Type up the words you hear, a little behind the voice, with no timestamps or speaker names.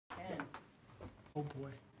Oh boy.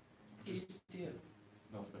 Please do.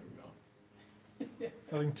 Nothing,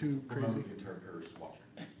 Nothing too crazy. remember the entire parish is watching.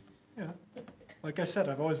 Yeah. Like I said,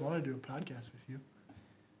 I've always wanted to do a podcast with you.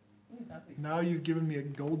 That'd be Now you've given me a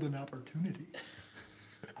golden opportunity.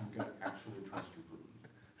 I'm gonna actually trust your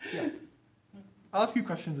Verbum. Yeah. I'll ask you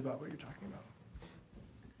questions about what you're talking about.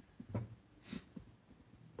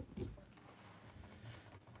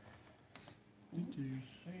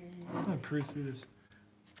 I'm gonna cruise through this.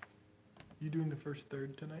 You doing the first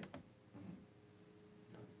third tonight?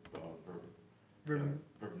 Verbum. Verbum.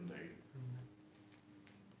 Verbum Day.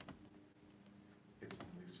 It's the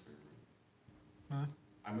least favorite. Huh?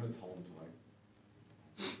 I'm gonna tell him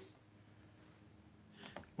tonight.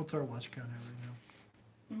 What's our watch count at right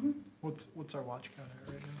now? Mm-hmm. What's our watch count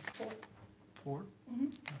at right now? 4. 4? Mm-hmm.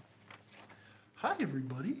 Hi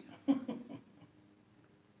everybody. I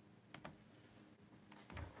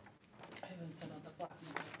haven't sent out the flock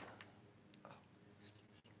number.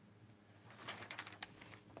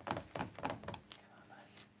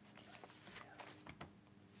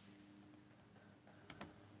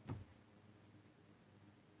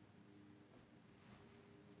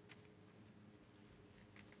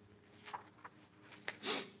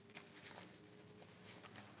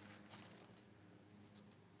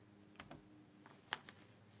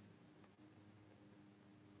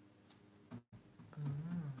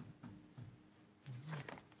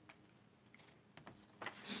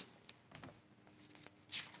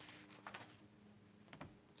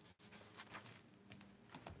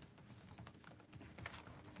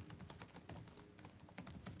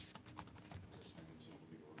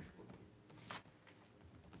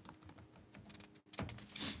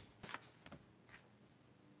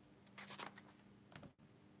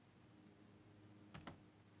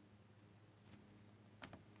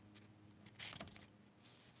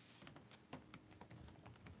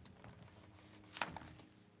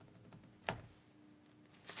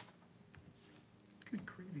 Good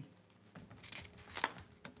gravy.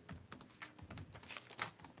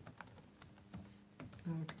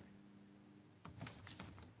 Okay.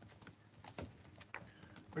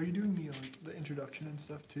 Are you doing the like the introduction and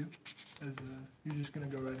stuff too? As you're just gonna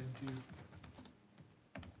go right into.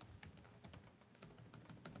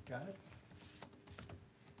 Got it.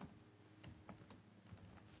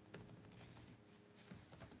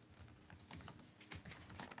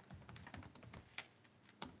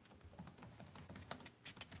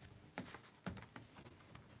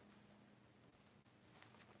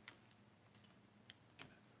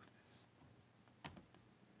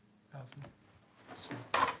 Awesome.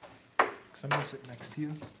 Because I'm going to sit next to you,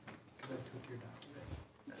 because I took your document.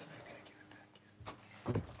 That's why I'm going to give it back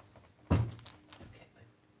here. Okay,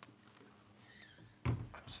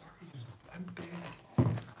 I'm sorry. I'm big.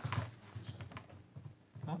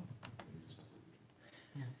 Huh?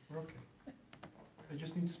 Yeah, we're okay. I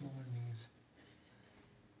just need smaller knees.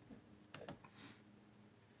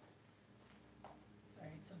 sorry,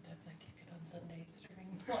 sometimes I kick it on Sundays during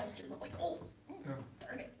live stream. I'm like, oh, Yeah.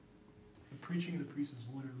 darn it. The preaching of the priest is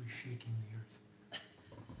literally shaking the earth.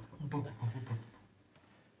 Boom, boom, boom, boom.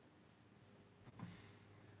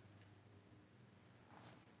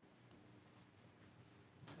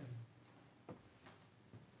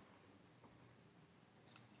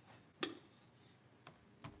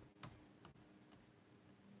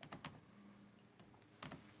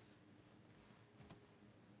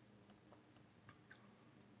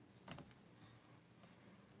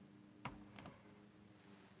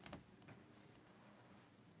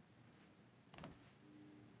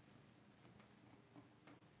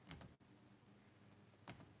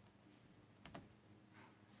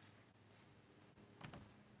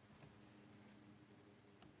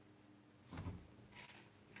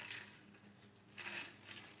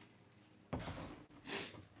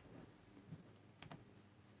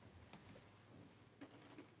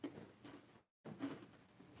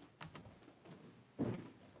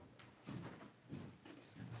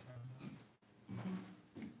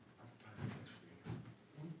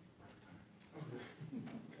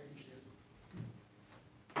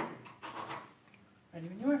 Ready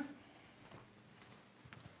when you are.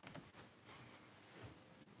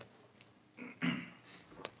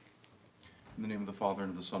 In the name of the Father,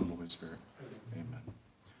 and of the Son, and of the Holy Spirit. Amen.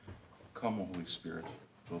 Come, O Holy Spirit,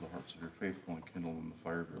 fill the hearts of your faithful and kindle in the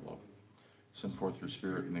fire of your love. Send forth your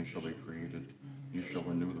Spirit, and they shall be created. You shall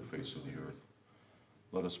renew the face of the earth.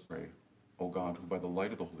 Let us pray. O God, who by the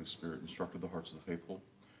light of the Holy Spirit instructed the hearts of the faithful,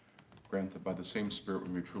 grant that by the same Spirit we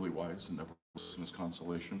may be truly wise and ever in his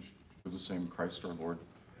consolation. Through the same Christ our Lord.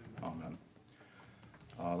 Amen.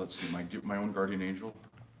 Let's see, my own guardian angel,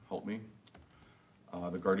 help me.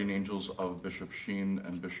 the guardian angels of Bishop Sheen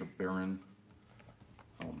and Bishop Barron.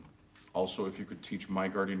 Also, if you could teach my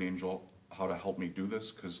guardian angel how to help me do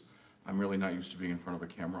this, because I'm really not used to being in front of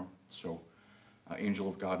a camera. So, angel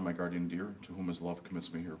of God, my guardian dear, to whom his love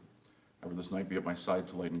commits me here, ever this night be at my side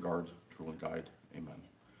to light and guard, to rule and guide. Amen.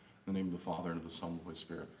 In the name of the Father, and of the Son, and of the Holy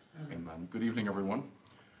Spirit. Amen. Good evening, everyone.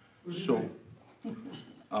 So,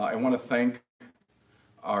 I want to thank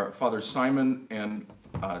our Father Simon and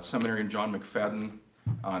Seminarian John McFadden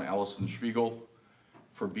and Allison Schwiegel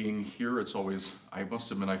for being here. It's always, I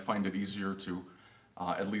must admit, I find it easier to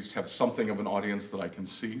at least have something of an audience that I can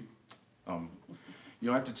see. You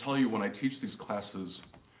know, I have to tell you, when I teach these classes,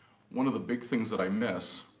 one of the big things that I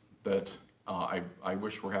miss that I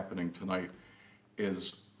wish were happening tonight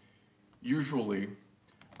is usually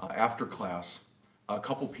after class, a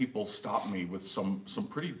couple people stop me with some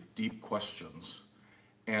pretty deep questions.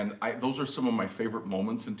 And those are some of my favorite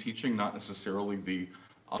moments in teaching, not necessarily the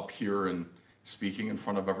up here and speaking in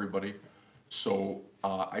front of everybody. So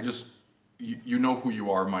you know who you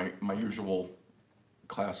are, my usual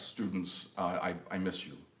class students. I miss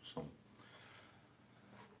you.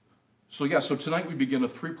 So tonight we begin a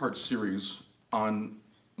 3-part series on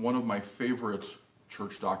one of my favorite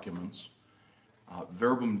church documents,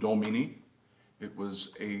 Verbum Domini. It was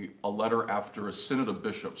a letter after a synod of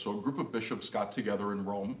bishops. So a group of bishops got together in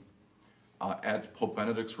Rome at Pope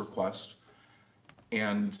Benedict's request,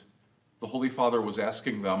 and the Holy Father was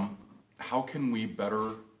asking them, how can we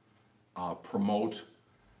better promote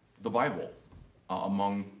the Bible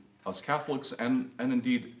among us Catholics and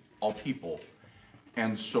indeed all people?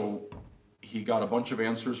 And so he got a bunch of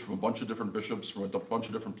answers from a bunch of different bishops from a bunch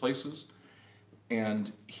of different places,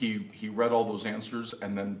 and he read all those answers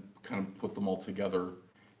and then kind of put them all together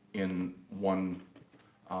in one.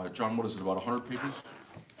 John, what is it, about 100 pages?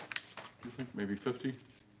 Do you think? Maybe 50?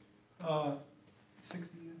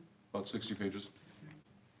 60. About 60 pages.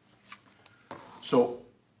 So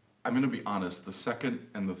I'm going to be honest, the second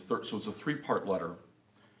and the third, so it's a 3-part letter,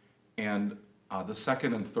 and the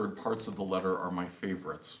second and third parts of the letter are my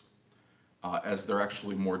favorites, as they're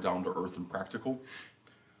actually more down to earth and practical.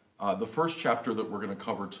 The first chapter that we're going to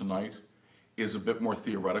cover tonight is a bit more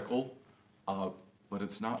theoretical, but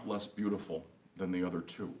it's not less beautiful than the other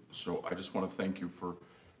two. So I just want to thank you for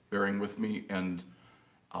bearing with me, and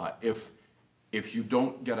if you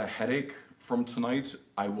don't get a headache from tonight,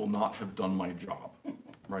 I will not have done my job.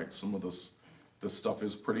 Right? Some of this stuff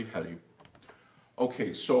is pretty heady.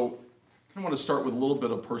 Okay, so I want to start with a little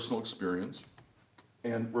bit of personal experience.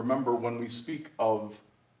 And remember, when we speak of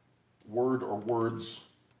word or words,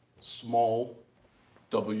 small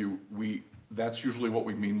w, that's usually what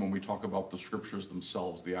we mean when we talk about the scriptures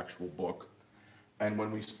themselves, the actual book. And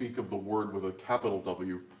when we speak of the word with a capital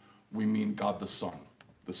W, we mean God the Son,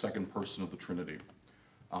 the second person of the Trinity.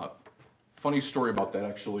 Funny story about that,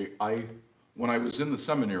 actually. When I was in the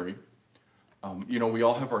seminary, you know, we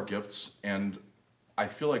all have our gifts, and I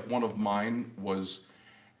feel like one of mine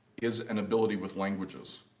is an ability with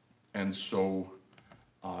languages. And so,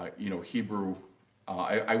 you know, Hebrew,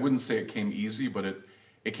 I wouldn't say it came easy, but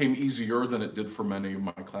it came easier than it did for many of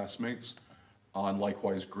my classmates, and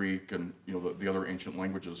likewise Greek and, you know, the other ancient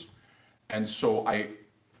languages. And so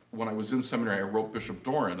when I was in seminary, I wrote Bishop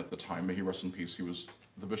Doran at the time, may he rest in peace, he was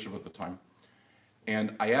the bishop at the time.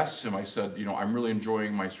 And I asked him, I said, you know, I'm really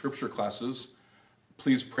enjoying my scripture classes.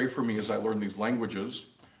 Please pray for me as I learn these languages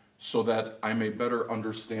so that I may better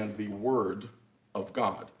understand the word of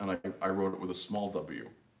God. And I wrote it with a small w.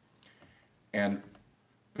 And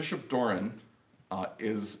Bishop Doran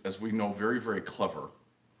is, as we know, very, very clever.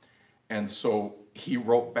 And so he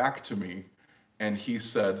wrote back to me and he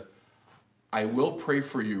said, I will pray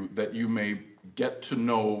for you that you may get to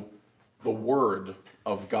know the word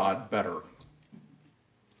of God better.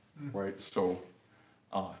 Right? So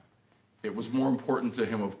it was more important to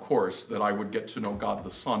him, of course, that I would get to know God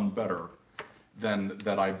the Son better than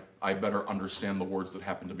that I better understand the words that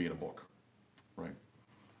happen to be in a book. Right?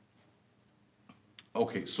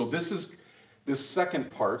 Okay, so this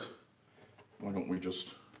second part, why don't we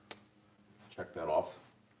just check that off?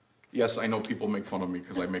 Yes, I know people make fun of me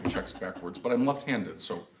because I make checks backwards, but I'm left-handed,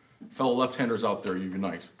 so fellow left-handers out there, you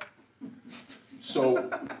unite. So,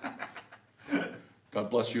 God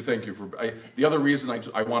bless you, thank you for, the other reason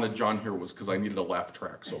I wanted John here was because I needed a laugh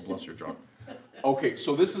track, so bless you, John. Okay,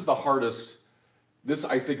 so this is the hardest, this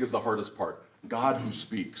I think is the hardest part, God who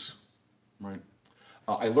speaks, right?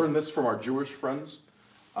 I learned this from our Jewish friends,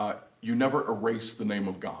 you never erase the name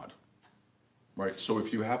of God, right? So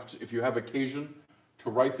if you have occasion to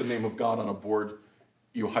write the name of God on a board,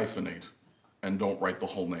 you hyphenate and don't write the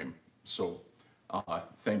whole name. So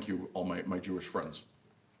Thank you, all my Jewish friends.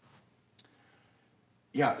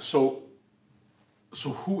 Yeah, so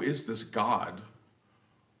who is this God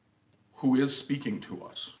who is speaking to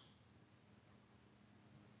us?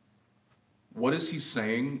 What is he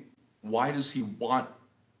saying? Why does he want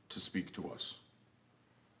to speak to us?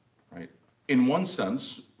 Right? In one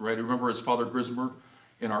sense, right, remember as Father Grismer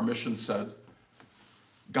in our mission said,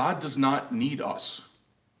 God does not need us,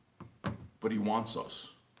 but he wants us.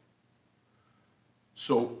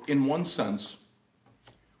 So in one sense,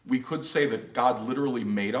 we could say that God literally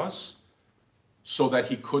made us so that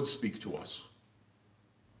he could speak to us.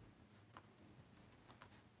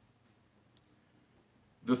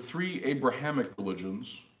 The three Abrahamic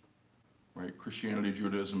religions, right, Christianity,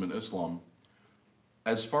 Judaism, and Islam,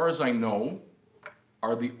 as far as I know,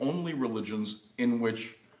 are the only religions in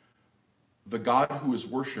which the God who is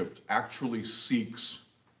worshipped actually seeks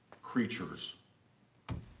creatures.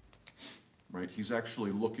 Right? He's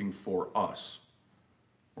actually looking for us.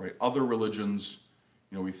 Right? Other religions,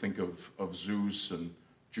 we think of Zeus and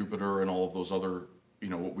Jupiter and all of those other,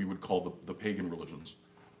 what we would call the pagan religions.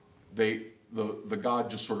 The God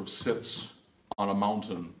just sort of sits on a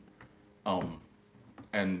mountain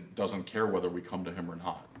and doesn't care whether we come to him or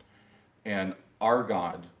not. And our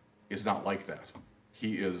God is not like that.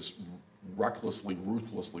 He is recklessly,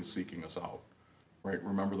 ruthlessly seeking us out. Right?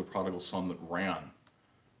 Remember the prodigal son that ran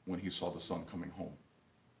when he saw the son coming home.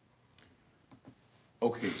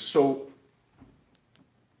 Okay, so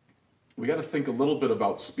we got to think a little bit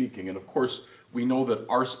about speaking. And of course, we know that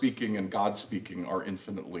our speaking and God's speaking are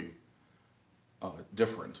infinitely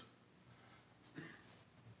different.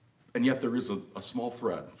 And yet there is a small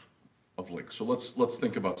thread of link. So let's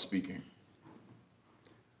think about speaking.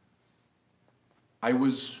 I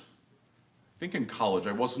think in college,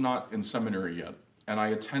 I was not in seminary yet, and I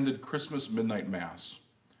attended Christmas Midnight Mass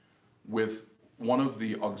with one of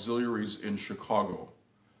the auxiliaries in Chicago,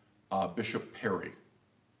 Bishop Perry.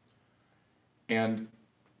 And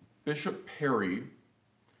Bishop Perry,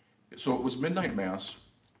 so it was Midnight Mass,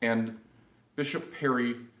 and Bishop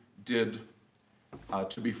Perry did,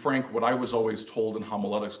 to be frank, what I was always told in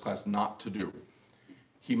homiletics class not to do.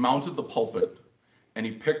 He mounted the pulpit, and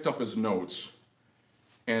he picked up his notes,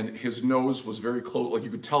 and his nose was very close, like you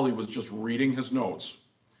could tell he was just reading his notes,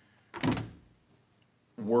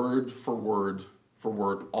 word for word,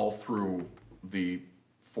 all through the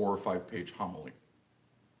 4 or 5 page homily.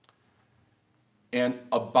 And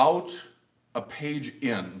about a page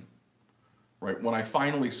in, right, when I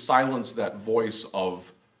finally silenced that voice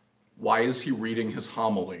of, why is he reading his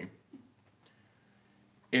homily?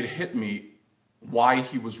 It hit me why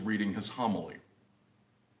he was reading his homily.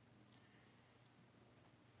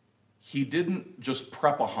 He didn't just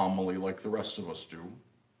prep a homily like the rest of us do.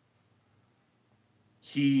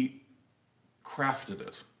 He crafted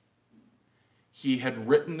it. He had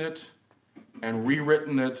written it and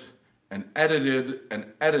rewritten it and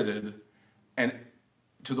edited, and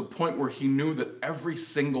to the point where he knew that every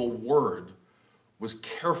single word was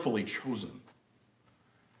carefully chosen.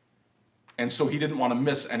 And so he didn't want to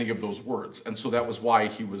miss any of those words. And so that was why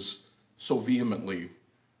he was so vehemently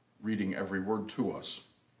reading every word to us.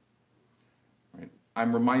 Right?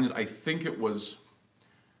 I'm reminded, I think it was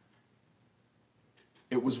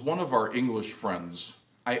one of our English friends.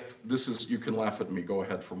 You can laugh at me, go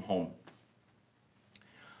ahead from home.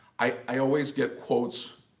 I always get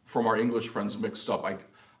quotes from our English friends mixed up.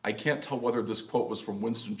 I can't tell whether this quote was from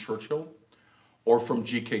Winston Churchill or from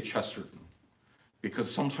G.K. Chesterton, because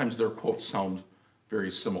sometimes their quotes sound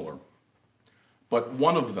very similar. But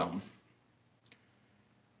one of them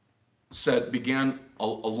began a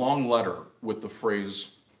long letter with the phrase,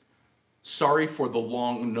 "Sorry for the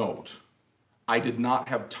long note. I did not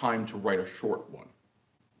have time to write a short one."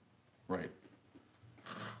 Right?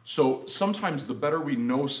 So sometimes the better we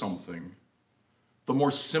know something, the more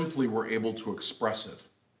simply we're able to express it,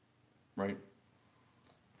 right?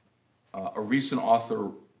 A recent author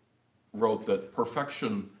wrote that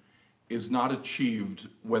perfection is not achieved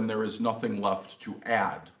when there is nothing left to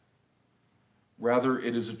add. Rather,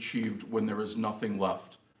 it is achieved when there is nothing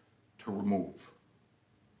left to remove.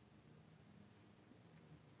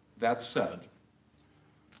 That said,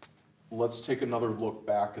 let's take another look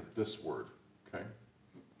back at this word, okay?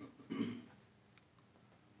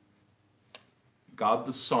 God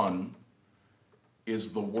the Son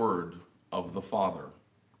is the Word of the Father.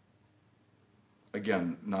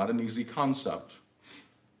 Again, not an easy concept,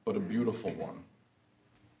 but a beautiful one.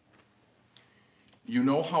 You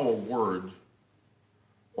know how a word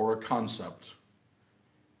or a concept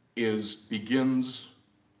begins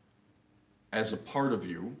as a part of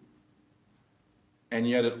you, and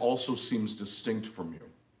yet it also seems distinct from you,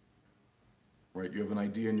 right? You have an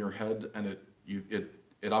idea in your head, and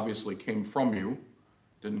it obviously came from you,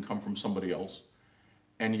 didn't come from somebody else,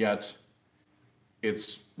 and yet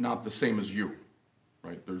it's not the same as you,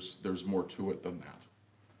 right? There's more to it than that,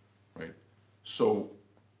 right? So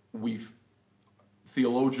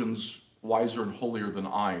theologians wiser and holier than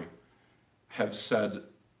I have said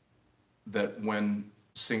that when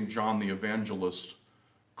St. John the Evangelist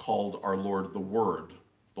called our Lord the Word,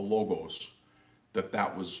 the Logos,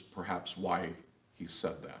 that was perhaps why he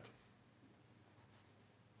said that.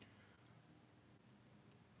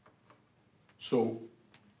 So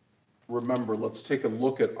remember, let's take a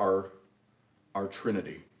look at our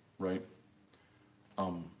Trinity, right?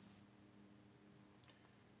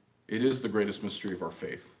 It is the greatest mystery of our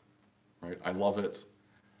faith, right? I love it.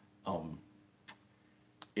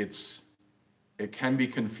 It can be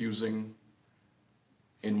confusing.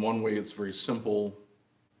 In one way, it's very simple.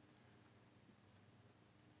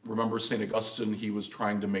 Remember St. Augustine, he was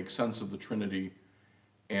trying to make sense of the Trinity,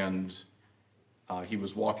 and he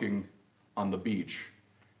was walking on the beach,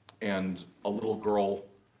 and a little girl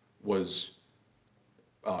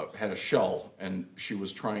had a shell, and she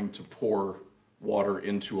was trying to pour water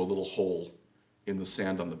into a little hole in the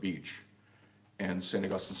sand on the beach. And St.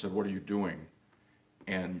 Augustine said, "What are you doing?"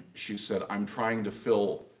 And she said, I'm trying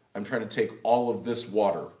to take all of this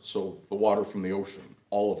water, so the water from the ocean,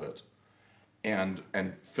 all of it, and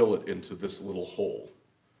fill it into this little hole."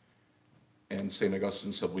 And St.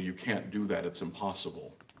 Augustine said, "Well, you can't do that, it's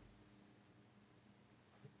impossible."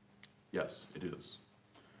 Yes, it is.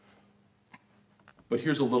 But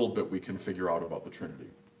here's a little bit we can figure out about the Trinity.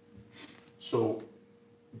 So,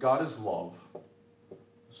 God is love.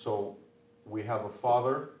 So, we have a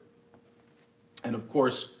Father. And of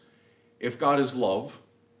course, if God is love,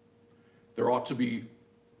 there ought to be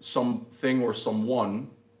something or someone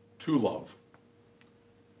to love.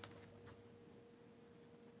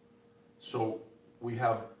 So, we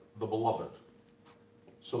have the beloved.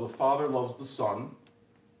 So, the Father loves the Son,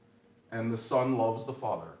 and the Son loves the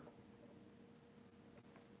Father.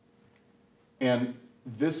 And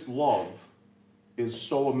this love is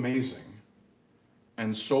so amazing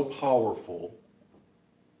and so powerful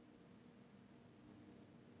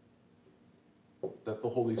that the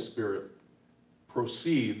Holy Spirit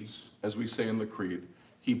proceeds, as we say in the Creed,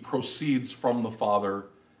 he proceeds from the Father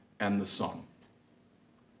and the Son.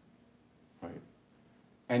 Right?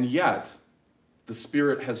 And yet, the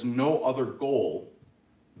Spirit has no other goal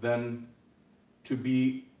than to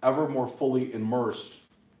be ever more fully immersed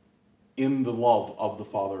in the love of the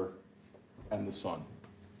Father and the Son.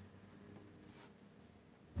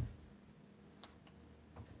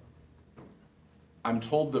 I'm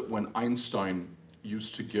told that when Einstein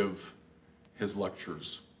used to give his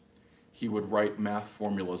lectures, he would write math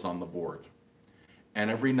formulas on the board.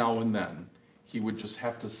 And every now and then, he would just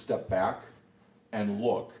have to step back and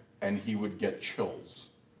look, and he would get chills.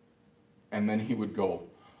 And then he would go,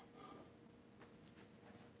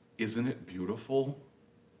 "Isn't it beautiful?"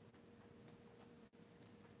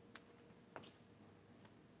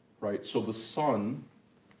 Right? So the Son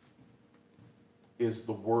is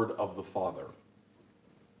the Word of the Father.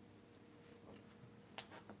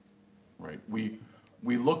 Right? We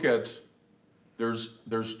look at,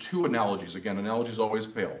 there's two analogies. Again, analogies always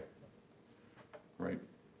pale. Right?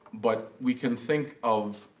 But we can think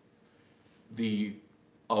of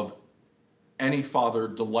any father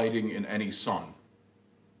delighting in any son.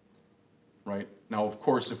 Right? Now, of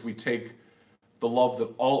course, if we take the love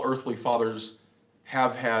that all earthly fathers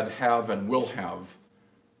have had, have, and will have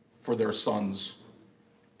for their sons,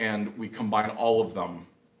 and we combine all of them,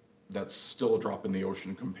 that's still a drop in the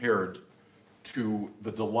ocean compared to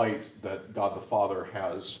the delight that God the Father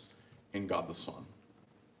has in God the Son.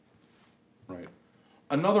 Right?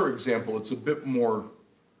 Another example, it's a bit more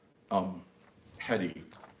heady,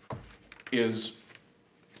 is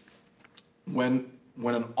when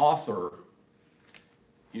an author,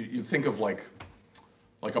 you think of like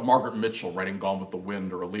a Margaret Mitchell writing Gone with the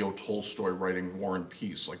Wind, or a Leo Tolstoy writing War and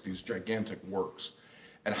Peace, like these gigantic works.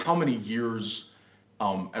 And how many years,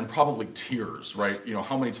 and probably tears, right?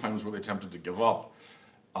 How many times were they tempted to give up?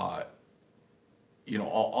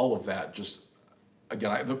 All of that. Just,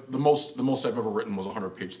 again, the most I've ever written was a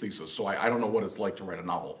 100-page thesis, so I don't know what it's like to write a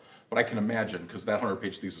novel, but I can imagine, because that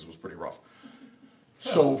 100-page thesis was pretty rough.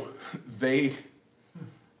 So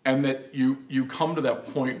and that you come to that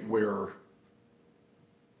point where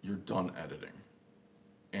you're done editing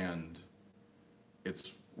and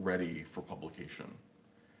it's ready for publication.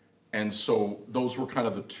 And so those were kind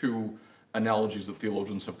of the two analogies that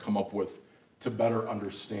theologians have come up with to better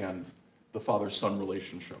understand the father-son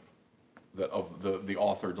relationship, that of the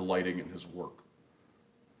author delighting in his work.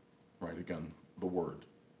 Right, again, the word.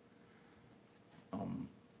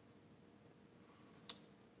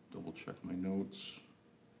 Double check my notes.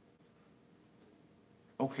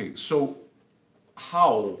 Okay, so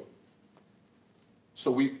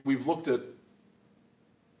we've looked at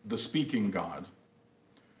the speaking God.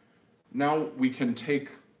 Now we can take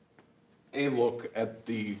a look at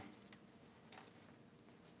the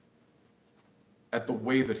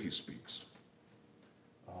way that he speaks.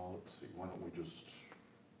 Let's see, why don't we just,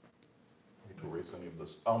 I need to erase any of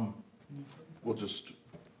this. I'll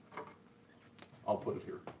put it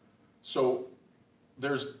here. So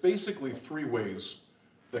there's basically three ways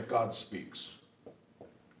that God speaks.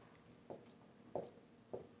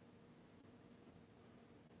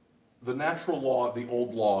 The natural law, the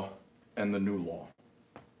old law, and the new law.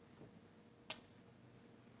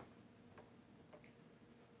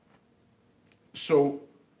 So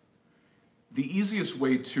the easiest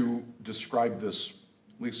way to describe this,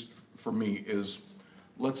 at least for me, is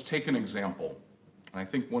let's take an example. And I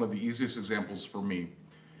think one of the easiest examples for me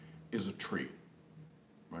is a tree,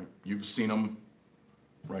 right? You've seen them,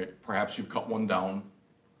 right? Perhaps you've cut one down,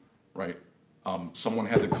 right? Someone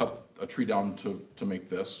had to cut a tree down to make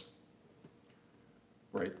this,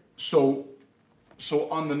 right? So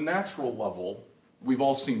on the natural level, we've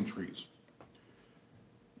all seen trees.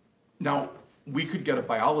 Now, we could get a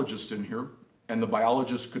biologist in here, and the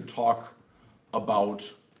biologist could talk about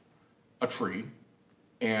a tree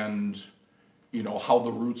and, you know, how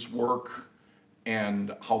the roots work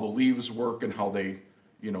and how the leaves work and how they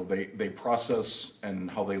process and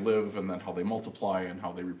how they live and then how they multiply and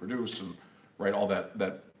how they reproduce and, right, all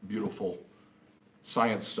that beautiful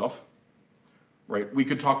science stuff, right? We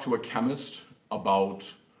could talk to a chemist about,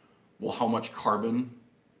 well, how much carbon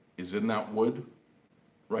is in that wood,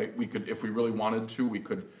 right? We could, if we really wanted to, we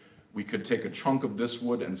could take a chunk of this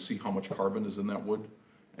wood and see how much carbon is in that wood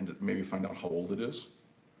and maybe find out how old it is,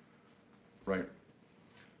 right?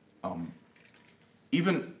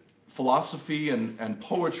 Even philosophy and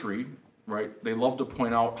poetry, right? They love to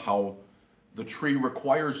point out how the tree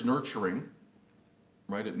requires nurturing,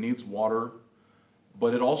 right? It needs water,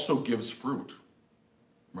 but it also gives fruit,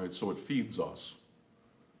 right? So it feeds us.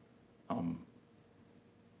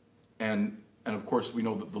 And of course, we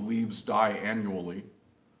know that the leaves die annually,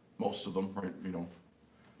 most of them, right? You know,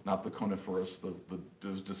 not the coniferous, the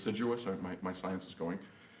deciduous. My science is going.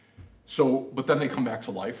 So, but then they come back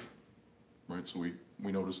to life, right? So we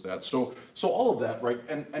notice that. So all of that, right?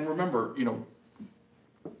 And remember, you know,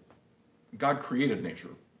 God created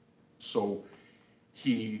nature, so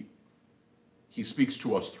He speaks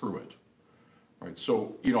to us through it, right?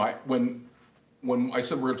 So, you know, when I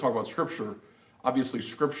said we're going to talk about Scripture, obviously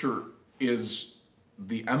Scripture is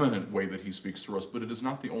the eminent way that He speaks through us, but it is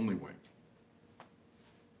not the only way.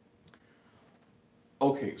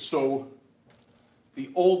 Okay, so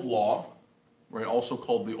the Old Law, right, also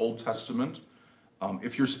called the Old Testament.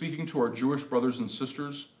 If you're speaking to our Jewish brothers and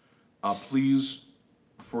sisters, please,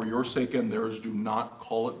 for your sake and theirs, do not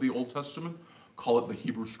call it the Old Testament. Call it the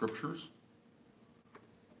Hebrew Scriptures,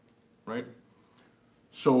 right?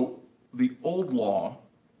 So the Old Law,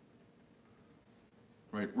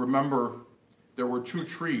 right, remember, there were two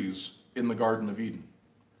trees in the Garden of Eden.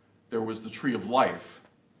 There was the tree of life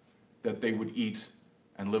that they would eat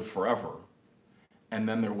and live forever. And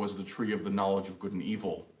then there was the tree of the knowledge of good and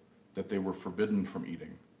evil that they were forbidden from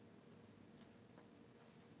eating.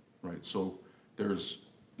 Right, so there's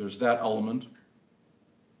that element.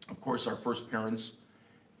 Of course, our first parents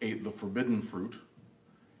ate the forbidden fruit.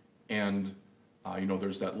 And, you know,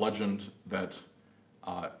 there's that legend that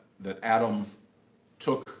Adam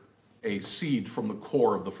took a seed from the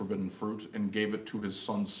core of the forbidden fruit and gave it to his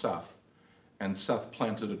son Seth. And Seth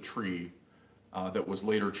planted a tree that was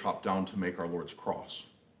later chopped down to make our Lord's cross.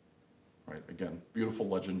 Right, again, beautiful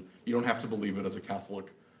legend. You don't have to believe it as a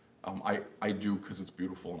Catholic. I do because it's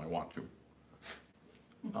beautiful and I want to.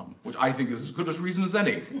 Which I think is as good a reason as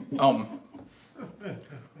any.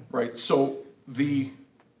 Right, so the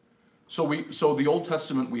Old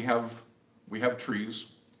Testament, we have trees.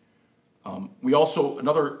 We also,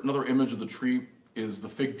 another image of the tree is the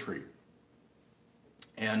fig tree.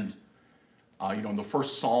 And, you know, in the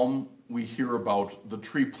first Psalm, we hear about the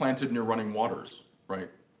tree planted near running waters, right?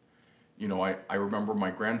 You know, I remember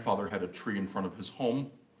my grandfather had a tree in front of his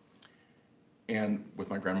home, and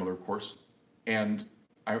with my grandmother, of course, and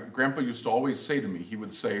Grandpa used to always say to me, he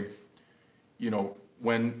would say, you know,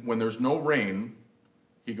 when there's no rain,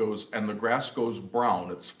 he goes, and the grass goes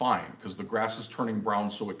brown, it's fine, because the grass is turning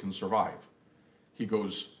brown so it can survive. He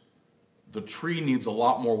goes, the tree needs a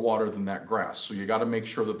lot more water than that grass. So you got to make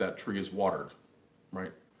sure that that tree is watered,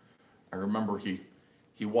 right? I remember he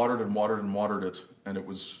watered and watered and watered it, and it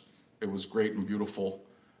was great and beautiful.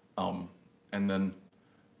 And then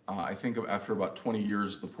I think after about 20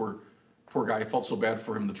 years, the poor guy, I felt so bad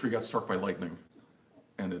for him. The tree got struck by lightning,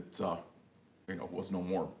 and it was no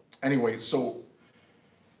more. Anyway, back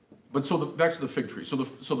to the fig tree. So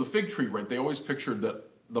the fig tree, right? They always pictured that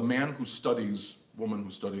the woman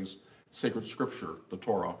who studies sacred scripture, the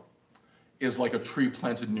Torah, is like a tree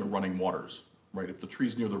planted near running waters, right? If the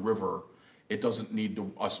tree's near the river, it doesn't need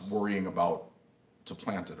us worrying about to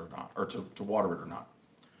plant it or not, or to water it or not,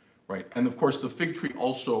 right? And of course, the fig tree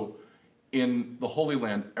also, in the Holy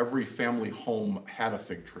Land, every family home had a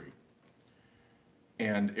fig tree.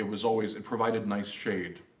 And it provided nice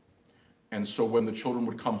shade. And so when the children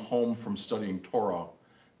would come home from studying Torah,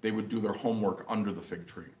 they would do their homework under the fig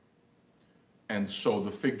tree. And so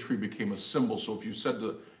the fig tree became a symbol. So if you said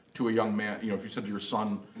to a young man, if you said to your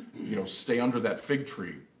son, stay under that fig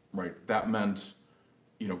tree, right? That meant,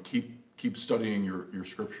 keep studying your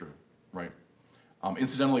scripture, right?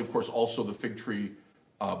 Incidentally, of course, also the fig tree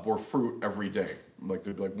bore fruit every day. Like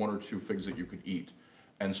there'd be like 1 or 2 figs that you could eat.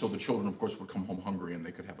 And so the children, of course, would come home hungry and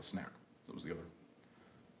they could have a snack. That was the other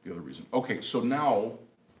reason. Okay, so now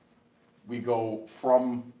we go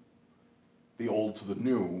from the old to the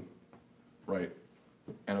new, right?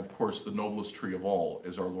 And of course, the noblest tree of all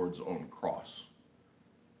is our Lord's own cross,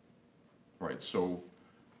 right? So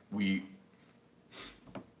and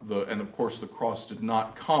of course, the cross did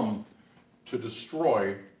not come to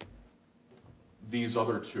destroy these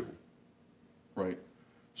other two, right?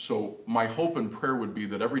 So my hope and prayer would be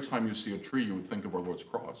that every time you see a tree, you would think of our Lord's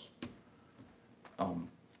cross.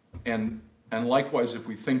 And likewise, if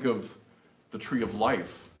we think of the tree of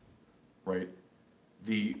life, right?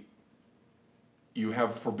 You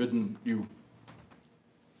have forbidden, you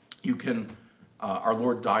can, our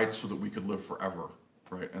Lord died so that we could live forever,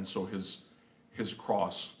 right? And so his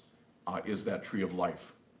cross is that tree of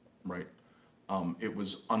life, right? It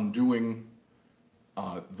was undoing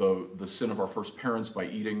the sin of our first parents by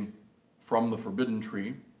eating from the forbidden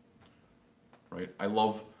tree, right? I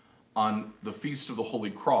love on the Feast of the Holy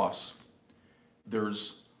Cross,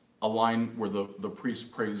 there's a line where the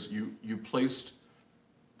priest prays, you placed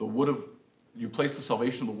the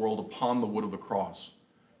salvation of the world upon the wood of the cross,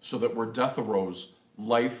 so that where death arose,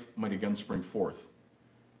 life might again spring forth,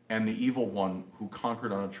 and the evil one who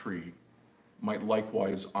conquered on a tree might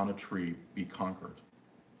likewise on a tree be conquered.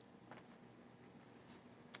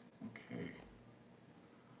 Okay.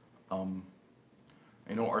 I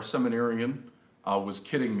know our seminarian was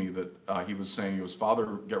kidding me that he was saying,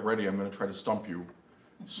 Father, get ready, I'm going to try to stump you.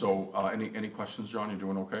 So any questions, John? You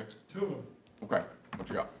doing okay? 2 of them. Okay, what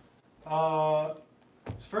you got?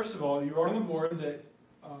 First of all, you wrote on the board that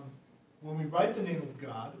when we write the name of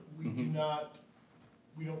God, we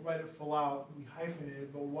don't write it full out, we hyphenate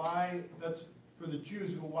it, but why, that's for the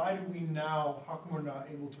Jews, but why do we now, how come we're not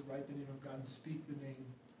able to write the name of God and speak the name,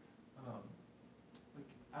 like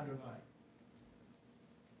Adonai?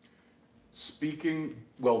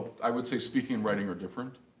 I would say speaking and writing are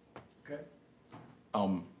different. Okay.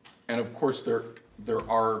 And of course there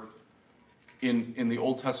are, in the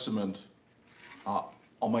Old Testament,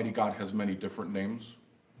 Almighty God has many different names.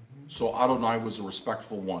 Mm-hmm. So Adonai was a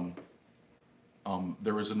respectful one.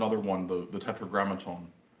 There is another one, the Tetragrammaton,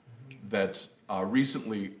 mm-hmm. that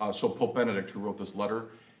recently, so Pope Benedict, who wrote this letter,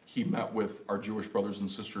 he met with our Jewish brothers and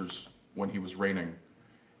sisters when he was reigning.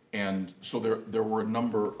 And so there were a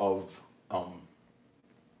number of,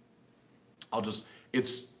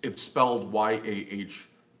 it's spelled Yahweh.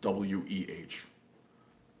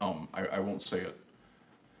 I won't say it.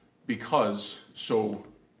 Because, so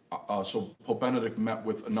Pope Benedict met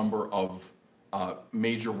with a number of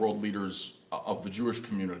major world leaders of the Jewish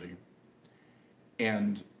community.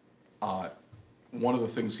 And one of the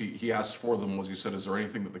things he asked for them was, he said, is there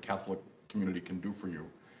anything that the Catholic community can do for you?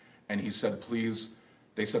 And he said,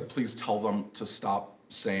 they said, please tell them to stop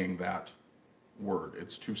saying that word.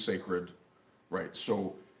 It's too sacred, right?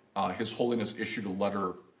 So His Holiness issued a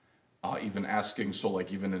letter even asking, so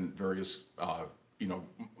like even in various,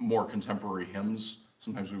 more contemporary hymns,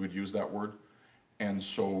 sometimes we would use that word. And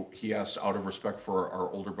so he asked out of respect for our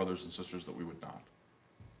older brothers and sisters that we would not.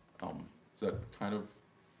 Is that kind of?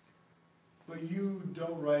 But you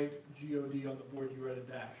don't write G-O-D on the board, you write a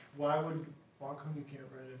dash. Why come you can't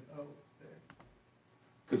write an O there?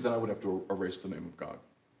 Because then I would have to erase the name of God.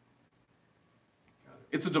 Got it.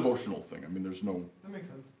 It's a devotional thing. I mean, there's no. That makes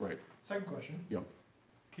sense. Right. Second question. Yeah.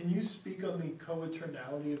 Can you speak on the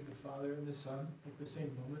co-eternality of the Father and the Son at the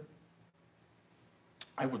same moment?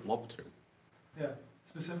 I would love to. Yeah,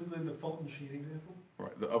 specifically the Fulton Sheen example.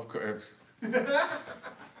 Right, of course.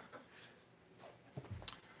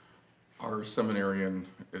 Our seminarian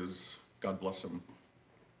is, God bless him,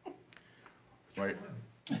 right?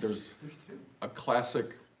 There's There's two.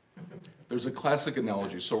 there's a classic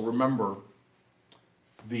analogy. So remember,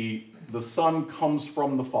 the Son comes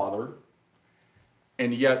from the Father,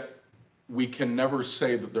 and yet we can never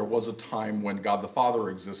say that there was a time when God the Father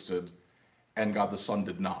existed and God the Son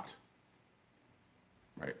did not.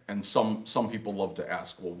 Right? And some people love to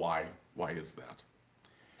ask, well, why is that?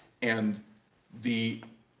 And the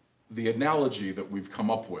analogy that we've come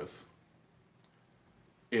up with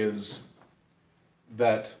is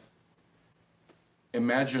that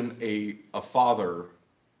imagine a father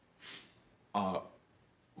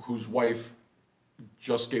whose wife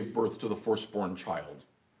just gave birth to the firstborn child,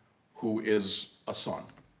 who is a son.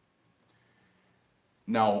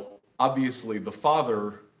 Now, obviously, the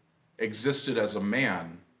father existed as a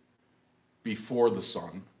man before the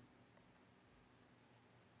son,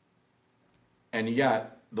 and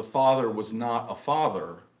yet the father was not a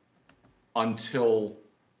father until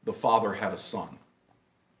the father had a son.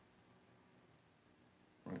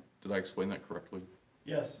 Right? Did I explain that correctly?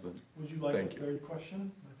 Yes. Would you like Thank a you. third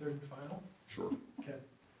question, my third and final? Sure. Okay.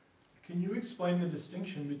 Can you explain the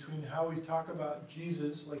distinction between how we talk about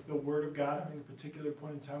Jesus, like the Word of God, having a particular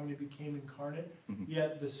point in time when he became incarnate,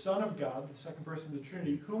 yet the Son of God, the second person of the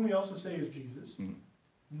Trinity, whom we also say is Jesus,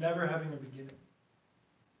 never having a beginning?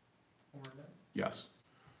 Or that? Yes.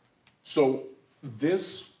 So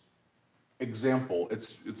this example,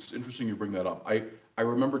 it's interesting you bring that up. I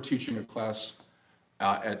remember teaching a class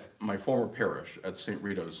at my former parish at St.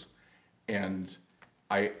 Rita's, and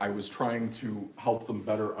I was trying to help them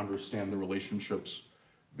better understand the relationships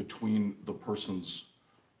between the persons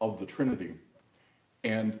of the Trinity.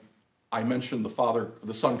 And I mentioned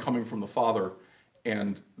the Son coming from the Father,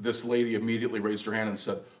 and this lady immediately raised her hand and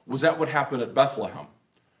said, was that what happened at Bethlehem?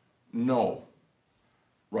 No.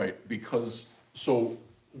 Right, because, so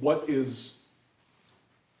what is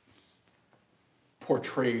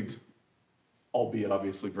portrayed, albeit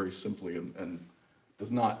obviously very simply and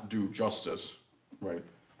does not do justice, right?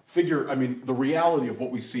 The reality of what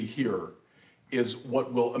we see here is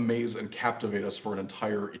what will amaze and captivate us for an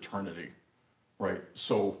entire eternity, right?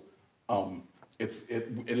 So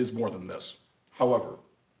it is more than this. However,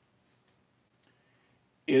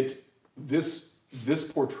 this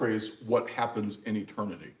portrays what happens in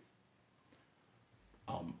eternity.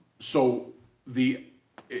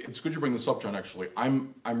 It's good you bring this up, John, actually.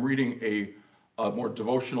 I'm reading a more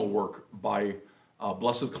devotional work by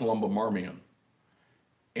Blessed Columba Marmion.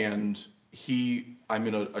 And I'm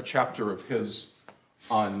in a chapter of his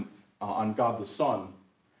on God the Son,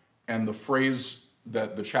 and the phrase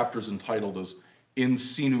that the chapter is entitled is "in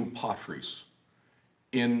sinu patris,"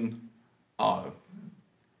 in the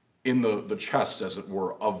chest, as it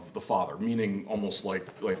were, of the Father, meaning almost like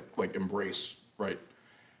embrace, right?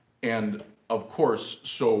 And of course,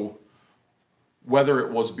 so whether it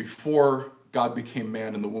was before God became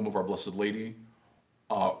man in the womb of our Blessed Lady,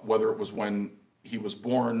 whether it was when he was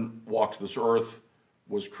born, walked this earth,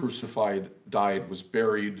 was crucified, died, was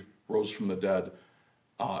buried, rose from the dead,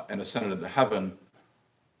 and ascended into heaven,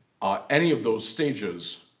 any of those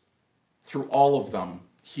stages, through all of them,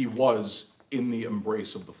 he was in the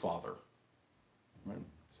embrace of the Father. Right?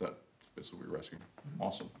 So that's basically what you're asking.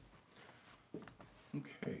 Awesome.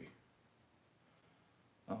 Okay.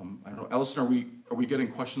 I don't know, Allison, are we getting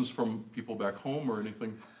questions from people back home or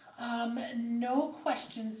anything? No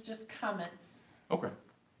questions, just comments. Okay.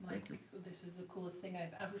 Like, Thank you. this is the coolest thing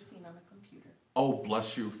I've ever seen on a computer. Oh,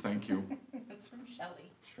 bless you. Thank you, That's from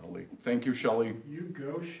Shelley. Shelley. Thank you, Shelley. You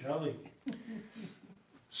go, Shelley.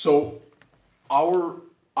 So our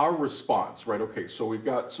response, right? Okay,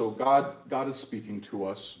 so God is speaking to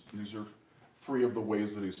us. These are three of the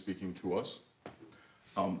ways that he's speaking to us.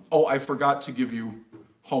 I forgot to give you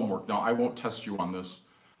homework. Now, I won't test you on this,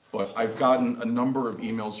 but I've gotten a number of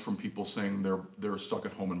emails from people saying they're stuck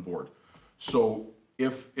at home and bored. So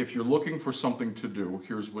if you're looking for something to do,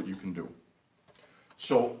 here's what you can do.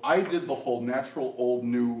 So I did the whole natural old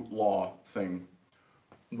new law thing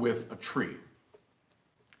with a tree.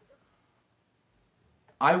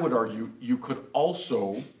 I would argue you could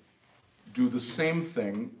also do the same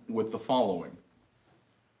thing with the following: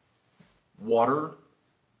 water,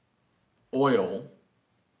 oil,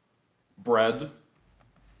 bread,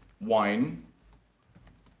 wine,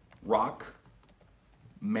 rock,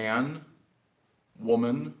 man,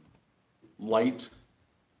 woman, light,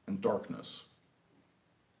 and darkness.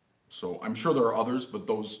 So I'm sure there are others, but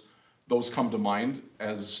those come to mind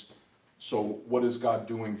as, so what is God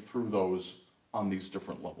doing through those on these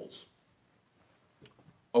different levels.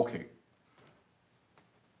 Okay.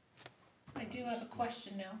 I do have a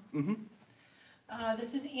question now. Mm-hmm.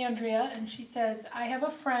 This is Andrea, and she says, I have a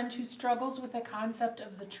friend who struggles with the concept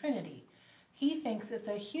of the Trinity. He thinks it's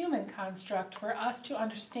a human construct for us to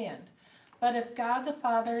understand. But if God the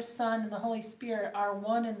Father, Son, and the Holy Spirit are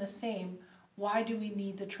one and the same, why do we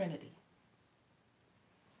need the Trinity?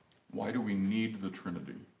 Why do we need the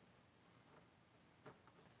Trinity?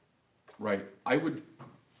 Right.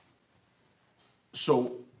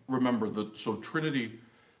 So remember, so Trinity,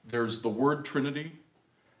 there's the word Trinity,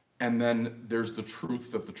 and then there's the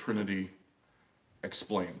truth that the Trinity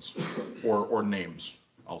explains, or names,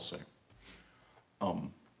 I'll say.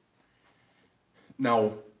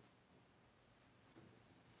 Now,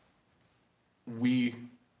 we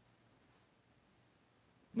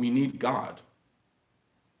need God,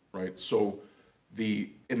 right? So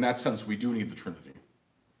in that sense, we do need the Trinity,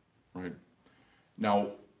 right? Now,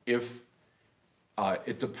 if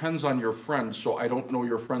it depends on your friend, so I don't know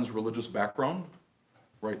your friend's religious background,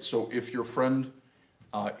 right? So if your friend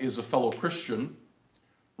is a fellow Christian,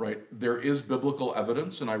 right, there is biblical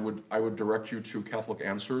evidence, and I would direct you to Catholic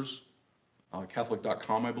Answers,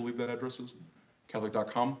 Catholic.com, I believe that address is,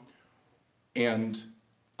 Catholic.com, and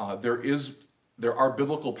there are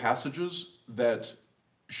biblical passages that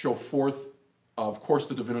show forth, of course,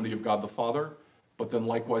 the divinity of God the Father, but then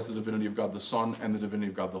likewise the divinity of God the Son and the divinity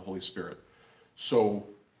of God the Holy Spirit. So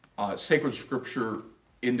sacred scripture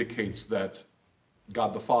indicates that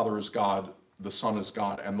God the Father is God, the Son is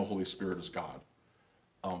God, and the Holy Spirit is God.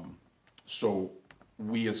 So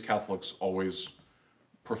we as Catholics always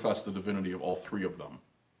profess the divinity of all three of them,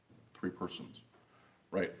 three persons,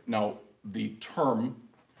 right? Now, the term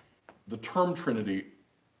Trinity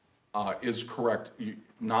is correct,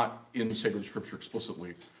 not in sacred scripture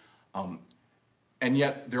explicitly, and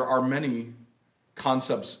yet there are many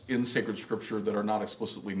concepts in sacred scripture that are not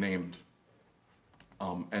explicitly named.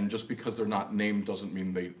 And just because they're not named doesn't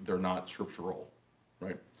mean they're not scriptural,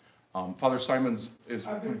 right? Father Simons is...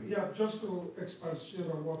 I think, yeah, just to expatiate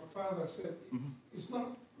on what Father said, it's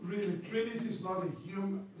not really, Trinity is not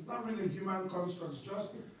it's not really a human construct, it's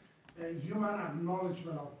just a human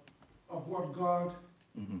acknowledgement of what God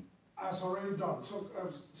has already done.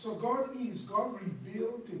 So God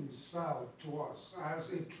revealed himself to us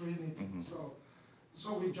as a Trinity.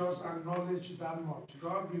 So we just acknowledge that much.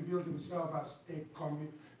 God revealed himself as a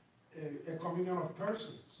communion of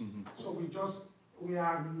persons. So we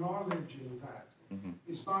are acknowledging that.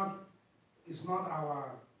 It's not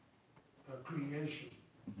our creation.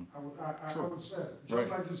 I would say, just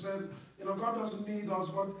like you said, God doesn't need us,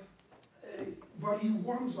 but he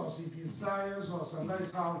wants us, he desires us, and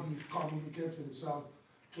that's how he communicates himself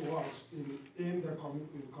to us in the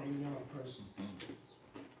communion of persons.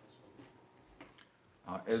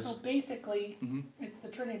 So basically, it's the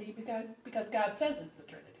Trinity because God says it's the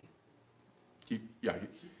Trinity.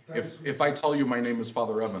 If I tell you my name is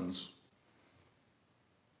Father Evans,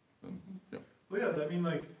 then, yeah. Well, yeah, I mean,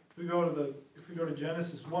 like, if we go to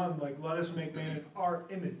Genesis 1, like, let us make man in our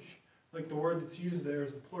image. Like, the word that's used there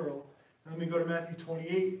is a plural. And then we go to Matthew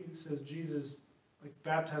 28, it says Jesus, like,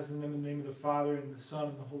 baptizing them in the name of the Father and the Son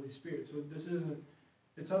and the Holy Spirit. So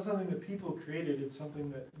it's not something that people created, it's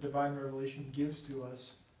something that divine revelation gives to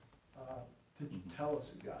us to tell us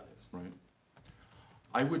who God is. Right.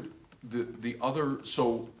 I would, the other,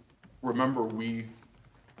 so remember, we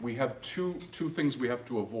have two things we have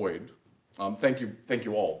to avoid. Thank you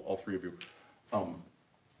all three of you.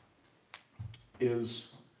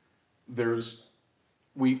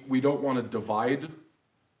 We don't want to divide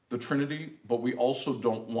the Trinity, but we also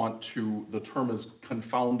don't want to, the term is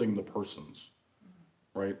confounding the persons,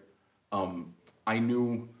 right? I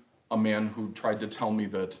knew a man who tried to tell me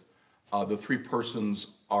that the three persons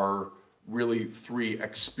are really three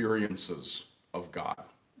experiences of God,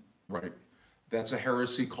 right? That's a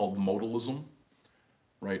heresy called modalism,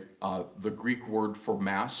 right? The Greek word for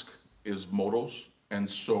mask is modos, and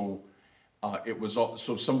so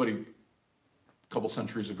so somebody a couple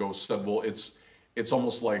centuries ago said, well, it's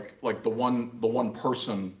almost like the one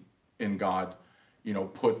person in God,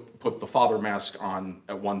 put the Father mask on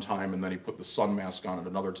at one time, and then he put the Son mask on at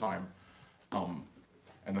another time, and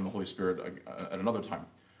then the Holy Spirit at another time.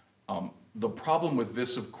 The problem with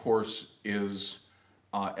this, of course, is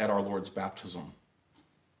at our Lord's baptism,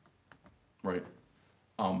 right?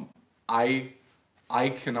 I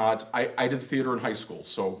did theater in high school,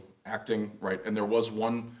 so acting, right? And there was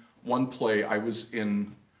one play I was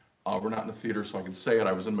in. We're not in the theater, so I can say it.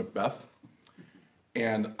 I was in Macbeth,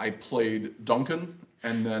 and I played Duncan,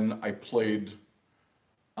 and then I played,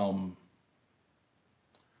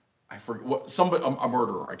 I forget what, somebody, a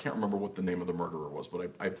murderer. I can't remember what the name of the murderer was, but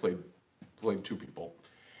I played two people.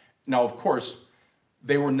 Now, of course,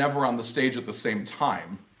 they were never on the stage at the same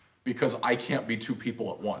time because I can't be two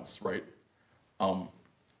people at once, right?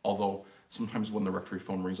 Although sometimes when the rectory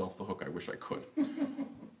phone rings off the hook, I wish I could.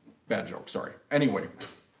 Bad joke, sorry. Anyway,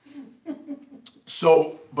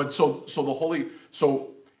 so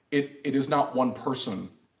it is not one person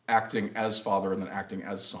acting as Father and then acting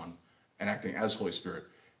as Son and acting as Holy Spirit.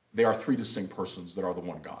 They are three distinct persons that are the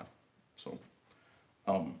one God. So,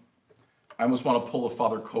 I almost want to pull a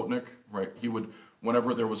Father Kotnik, right? He would,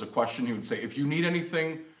 whenever there was a question, he would say, if you need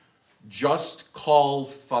anything, just call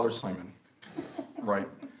Father Simon, right?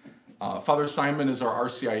 Father Simon is our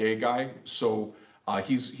RCIA guy, so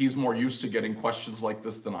he's more used to getting questions like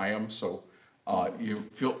this than I am, so you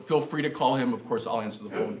feel free to call him. Of course, I'll answer the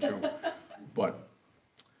phone too, but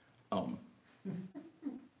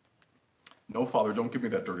no, Father, don't give me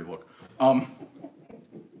that dirty look.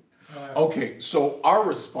 Okay, so our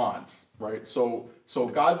response, right? So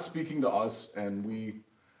God's speaking to us, and we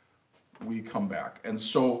come back, and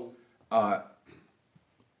so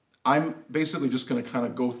I'm basically just going to kind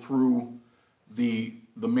of go through the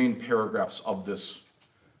main paragraphs of this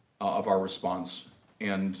of our response,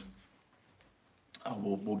 and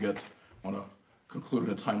we'll want to conclude in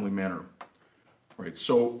a timely manner, right?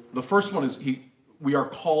 So the first one is we are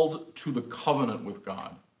called to the covenant with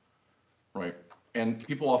God, right? And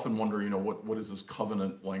people often wonder, what is this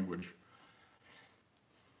covenant language?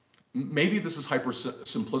 Maybe this is hyper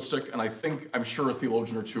simplistic, and I'm sure a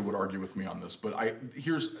theologian or two would argue with me on this, but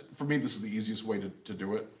for me, this is the easiest way to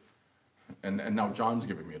do it. And now John's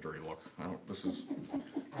giving me a dirty look.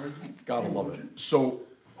 Gotta love it. So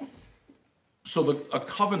a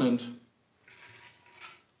covenant,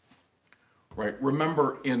 right?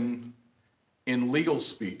 Remember, in legal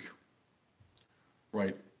speak,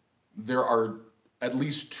 right, there are at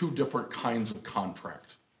least two different kinds of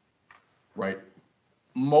contract, right?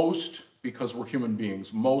 Most, because we're human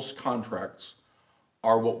beings, most contracts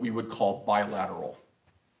are what we would call bilateral,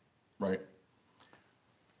 right?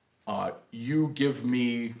 You give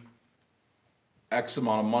me X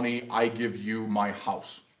amount of money, I give you my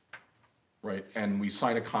house, right? And we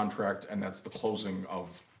sign a contract, and that's the closing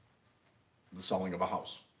of the selling of a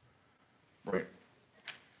house, right?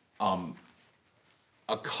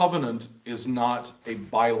 A covenant is not a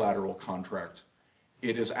bilateral contract.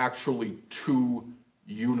 It is actually two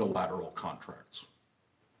unilateral contracts,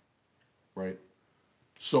 right?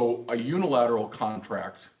 So a unilateral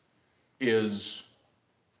contract is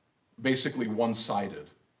basically one-sided,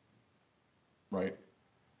 right?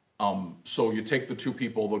 So you take the two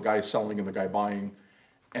people, the guy selling and the guy buying,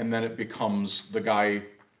 and then it becomes the guy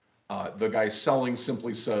selling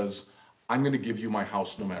simply says, I'm going to give you my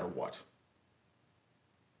house no matter what.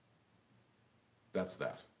 That's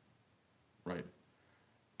that, right?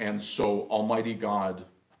 And so Almighty God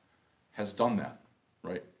has done that,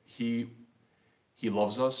 right? He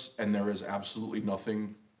loves us, and there is absolutely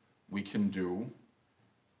nothing we can do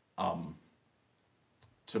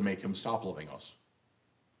to make him stop loving us,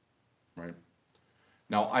 right?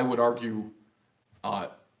 Now, I would argue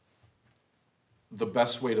the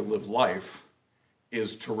best way to live life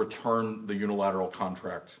is to return the unilateral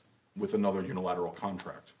contract with another unilateral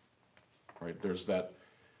contract, right? There's that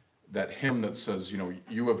hymn that says,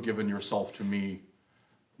 you have given yourself to me,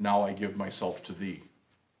 now I give myself to thee,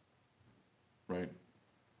 right?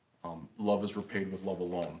 Love is repaid with love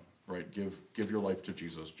alone, right? Give your life to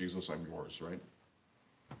Jesus. Jesus, I'm yours, right?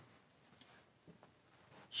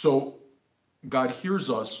 So God hears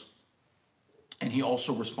us, and he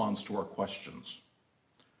also responds to our questions,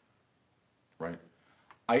 right?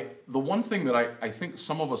 The one thing that I think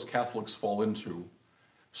some of us Catholics fall into,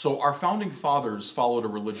 so our founding fathers followed a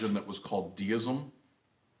religion that was called deism,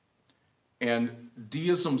 and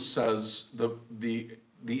deism says the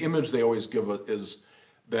image they always give is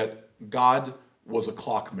that God was a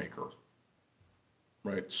clockmaker,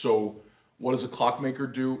 right? So what does a clockmaker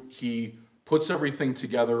do? He puts everything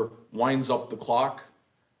together, winds up the clock,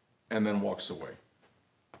 and then walks away,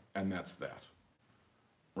 and that's that,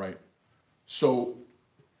 right? So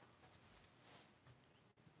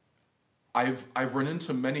I've run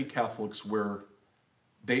into many Catholics where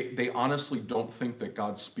they honestly don't think that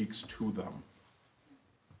God speaks to them.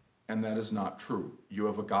 And that is not true. You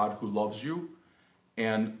have a God who loves you,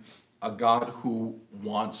 and a God who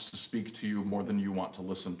wants to speak to you more than you want to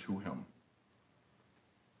listen to him.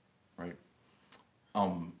 Right?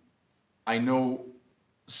 I know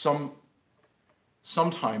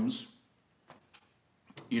sometimes,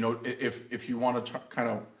 if you want to kind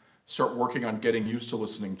of start working on getting used to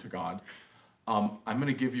listening to God, I'm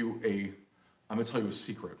going to tell you a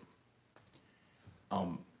secret.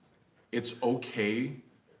 It's okay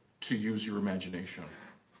to use your imagination,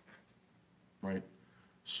 right?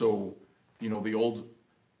 So, the old,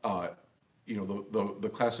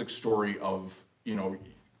 the classic story of,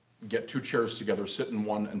 get two chairs together, sit in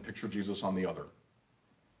one and picture Jesus on the other.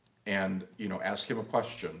 And, ask him a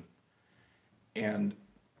question. And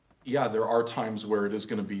yeah, there are times where it is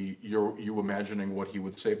going to be you imagining what he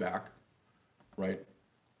would say back, right?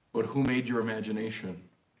 But who made your imagination?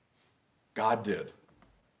 God did,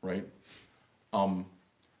 right?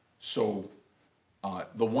 So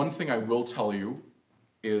the one thing I will tell you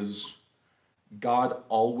is God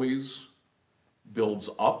always builds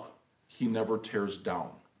up, he never tears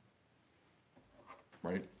down,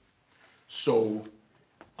 right? So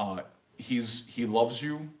he loves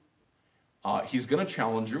you. He's going to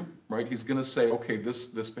challenge you, right? He's going to say, okay,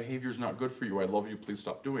 this behavior is not good for you. I love you. Please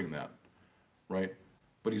stop doing that, right?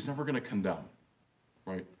 But he's never going to condemn,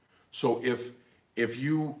 right? So if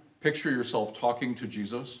you picture yourself talking to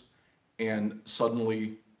Jesus and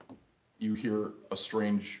suddenly you hear a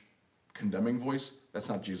strange condemning voice, that's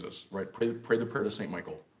not Jesus, right? Pray the prayer to St.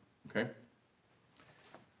 Michael, okay?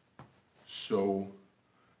 So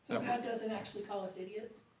God doesn't actually call us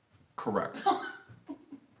idiots? Correct.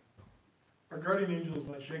 Our guardian angels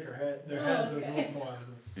might shake their heads every okay. once in a while.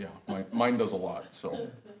 Yeah, mine does a lot, so.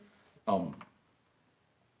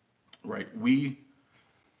 Right,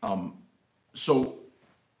 so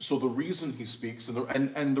the reason he speaks,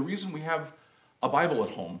 and the reason we have a Bible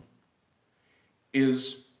at home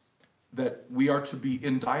is that we are to be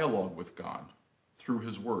in dialogue with God through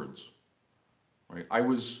his words, right? I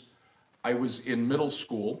was in middle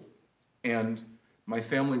school, and my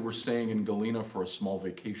family were staying in Galena for a small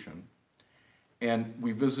vacation, and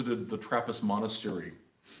we visited the Trappist Monastery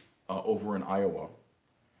over in Iowa,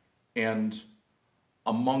 and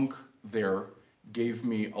a monk there gave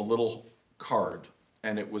me a little card,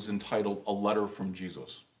 and it was entitled "A Letter from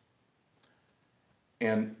Jesus."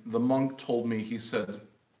 And the monk told me, he said,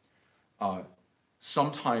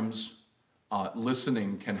 sometimes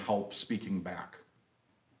listening can help speaking back.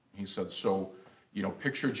 He said, so,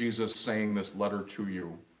 picture Jesus saying this letter to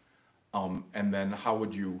you, and then what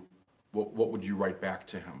would you write back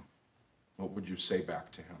to him? What would you say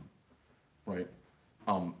back to him, right?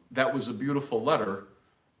 That was a beautiful letter,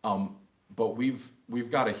 but we've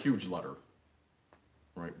got a huge letter,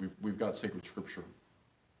 right? We've got sacred scripture.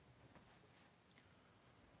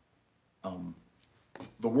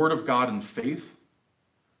 The Word of God in faith,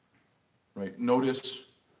 right? Notice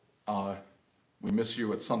we miss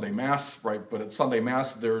you at Sunday Mass, right? But at Sunday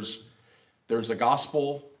Mass, there's a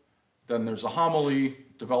gospel, then there's a homily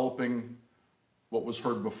developing what was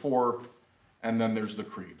heard before, and then there's the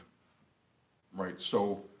creed, right?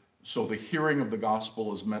 So the hearing of the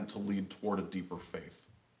gospel is meant to lead toward a deeper faith.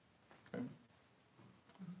 Okay?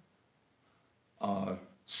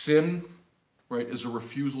 Sin, right, is a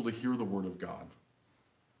refusal to hear the word of God.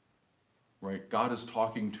 Right? God is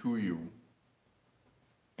talking to you,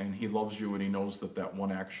 and he loves you, and he knows that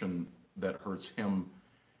one action that hurts him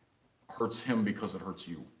because it hurts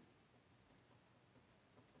you.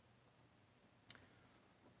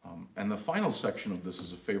 And the final section of this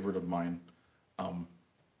is a favorite of mine.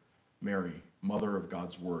 Mary, mother of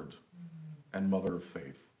God's word and mother of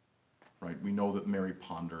faith, right? We know that Mary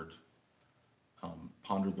pondered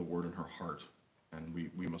the word in her heart, and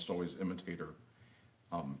we must always imitate her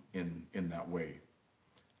in that way.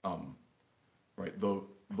 Right? The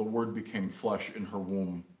word became flesh in her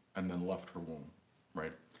womb and then left her womb,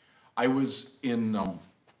 right? I was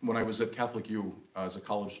when I was at Catholic U as a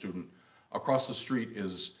college student, across the street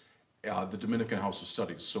is the Dominican House of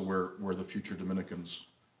Studies, so where the future Dominicans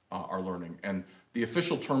are learning. And the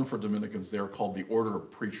official term for Dominicans, they're called the Order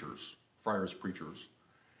of Preachers, friars preachers.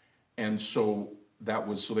 And so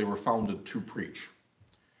they were founded to preach.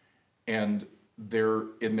 And they're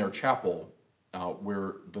in their chapel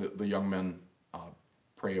where the young men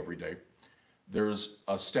pray every day. There's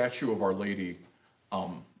a statue of Our Lady,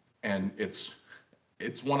 and it's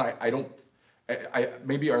one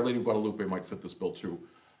maybe Our Lady of Guadalupe might fit this bill too.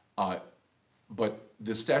 But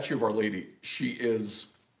the statue of Our Lady, she is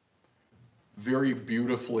very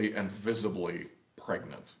beautifully and visibly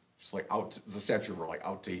pregnant. She's like the statue of her like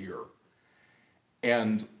out to here.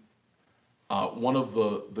 And one of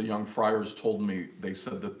the young friars told me, they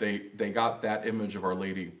said that they got that image of Our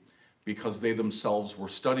Lady because they themselves were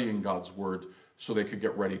studying God's word so they could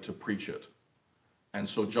get ready to preach it. And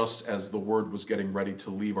so just as the word was getting ready to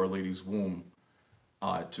leave Our Lady's womb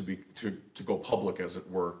to go public, as it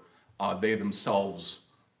were, they themselves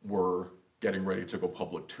were getting ready to go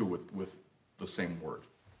public too with the same word.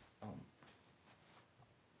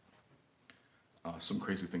 Some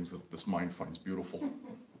crazy things that this mind finds beautiful.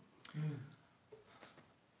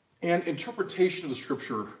 And interpretation of the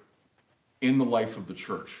scripture in the life of the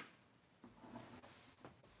church.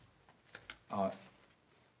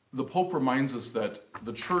 The Pope reminds us that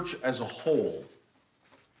the church as a whole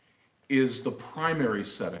is the primary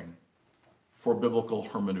setting for biblical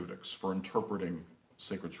hermeneutics, for interpreting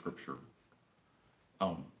sacred scripture.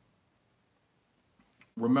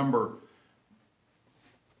 Remember,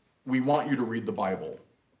 we want you to read the Bible,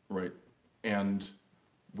 right? And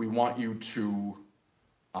we want you to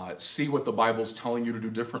see what the Bible's telling you to do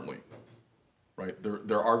differently, right?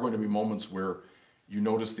 There are going to be moments where you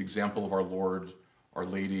notice the example of our Lord, Our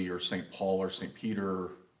Lady, or St. Paul, or St.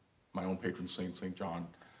 Peter, my own patron saint, St. John,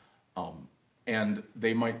 and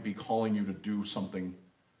they might be calling you to do something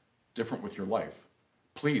different with your life.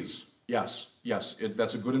 Please, yes,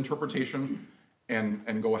 that's a good interpretation,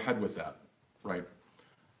 and go ahead with that, right?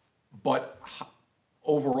 But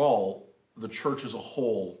overall, the church as a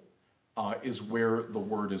whole is where the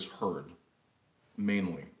word is heard,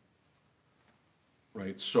 mainly,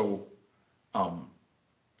 right? So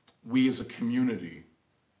we as a community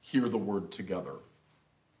hear the word together.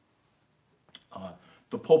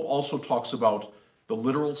 The Pope also talks about the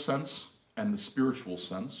literal sense and the spiritual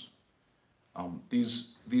sense.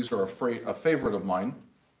 These are a favorite of mine.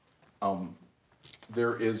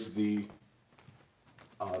 There's the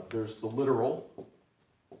literal,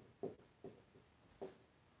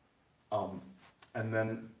 and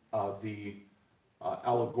then the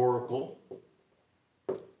allegorical,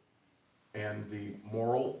 and the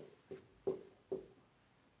moral,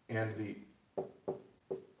 and the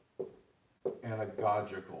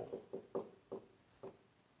anagogical.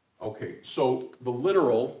 Okay, so the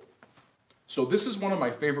literal, so this is one of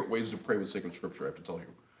my favorite ways to pray with sacred scripture, I have to tell you.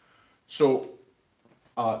 So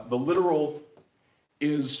the literal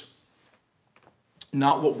is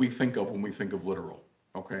not what we think of when we think of literal,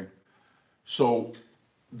 okay? So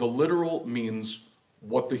the literal means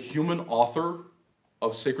what the human author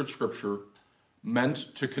of sacred scripture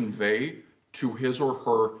meant to convey to his or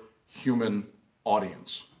her human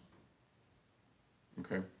audience,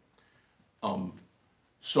 okay?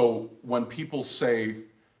 So when people say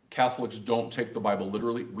Catholics don't take the Bible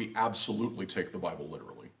literally, we absolutely take the Bible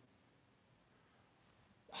literally.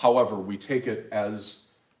 However, we take it as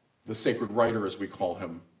the sacred writer, as we call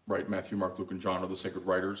him, right? Matthew, Mark, Luke, and John are the sacred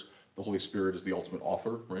writers. The Holy Spirit is the ultimate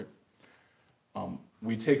author, right?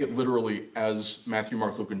 We take it literally as Matthew,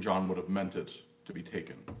 Mark, Luke, and John would have meant it to be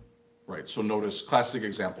taken, right? So notice, classic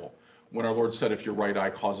example, when our Lord said, if your right eye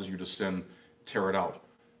causes you to sin, tear it out.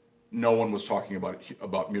 No one was talking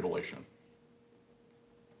about mutilation.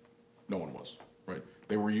 No one was, right?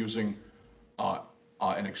 They were using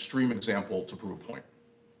an extreme example to prove a point.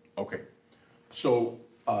 Okay, so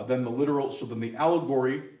then the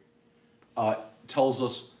allegory tells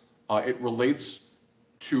us it relates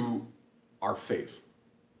to our faith.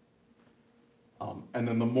 And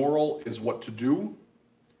then the moral is what to do,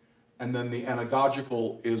 and then the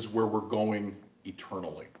anagogical is where we're going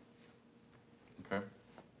eternally. Okay?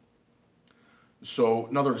 So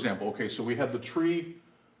another example, okay, so we had the tree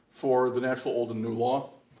for the natural old and new law.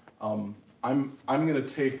 I'm going to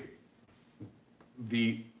take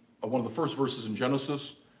one of the first verses in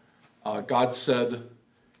Genesis. God said,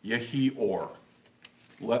 Yehi or,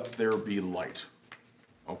 let there be light.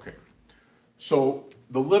 Okay, so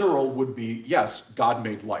the literal would be, yes, God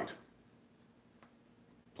made light.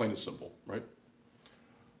 Plain and simple, right?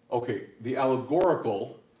 Okay, the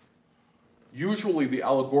allegorical, usually the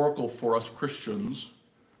allegorical for us Christians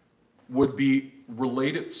would be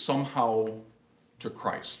related somehow to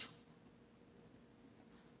Christ.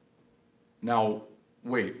 Now,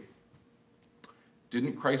 wait,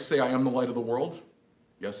 didn't Christ say, I am the light of the world?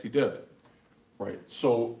 Yes, he did, right?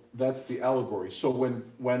 So that's the allegory. So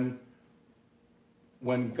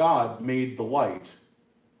when God made the light,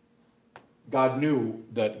 God knew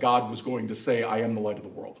that God was going to say, I am the light of the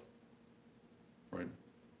world, right?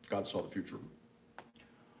 God saw the future.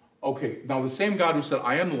 Okay, now the same God who said,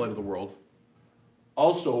 I am the light of the world,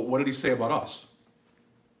 also, what did he say about us?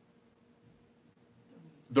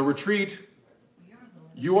 The retreat,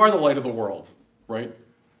 you are the light of the world, right?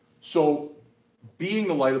 So being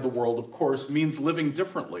the light of the world, of course, means living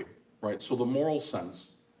differently, right? So the moral sense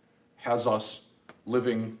has us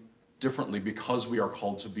living differently because we are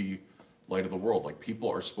called to be light of the world. Like people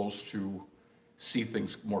are supposed to see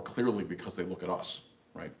things more clearly because they look at us,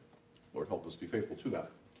 right? Lord, help us be faithful to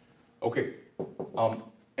that. Okay,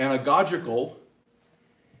 anagogical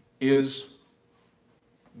is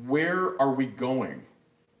where are we going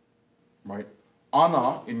right?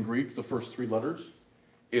 Ana in Greek, the first three letters,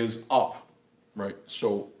 is up, right?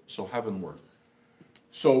 So heavenward.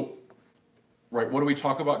 So, right, what do we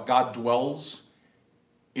talk about? God dwells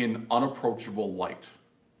in unapproachable light,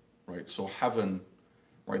 right? So heaven,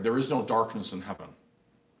 right, there is no darkness in heaven.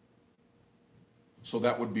 So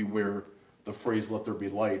that would be where the phrase, let there be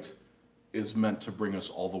light, is meant to bring us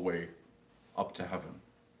all the way up to heaven.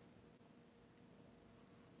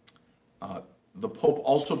 The Pope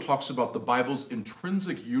also talks about the Bible's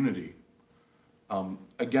intrinsic unity.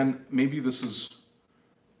 Again, maybe this is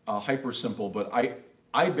hyper simple, but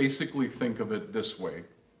I basically think of it this way.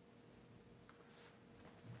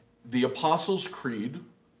 The Apostles' Creed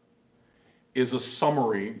is a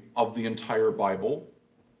summary of the entire Bible,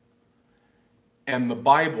 and the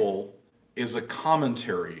Bible is a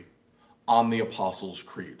commentary on the Apostles'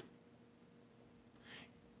 Creed.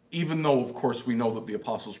 Even though, of course, we know that the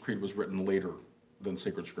Apostles' Creed was written later than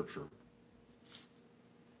sacred Scripture.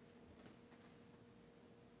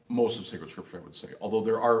 Most of sacred Scripture, I would say. Although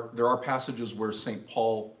there are passages where St.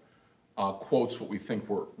 Paul quotes what we think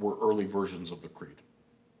were early versions of the Creed.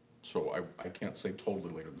 So I can't say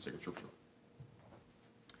totally later than sacred Scripture.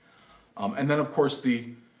 And then, of course,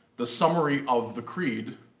 the summary of the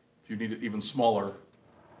Creed, if you need it even smaller,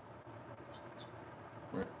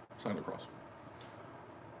 right, sign of the cross.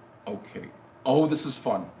 Okay. Oh, this is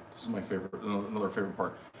fun. This is my favorite, another favorite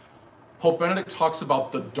part. Pope Benedict talks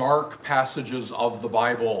about the dark passages of the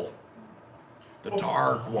Bible. The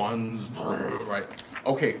dark ones, right?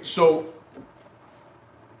 Okay, so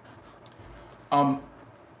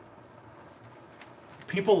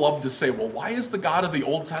people love to say, well, why is the God of the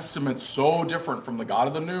Old Testament so different from the God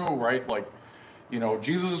of the New, right? Like,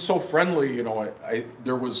 Jesus is so friendly.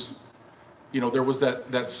 There was that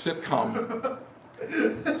sitcom.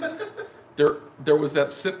 There was that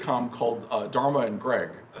sitcom called Dharma and Greg,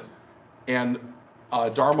 and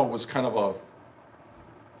Dharma was kind of a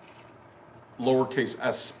lowercase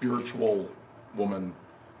s spiritual woman,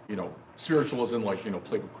 spiritual as in like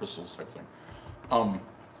played with crystals type thing,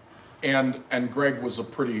 and Greg was a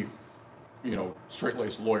pretty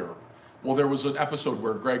straight-laced lawyer. Well, there was an episode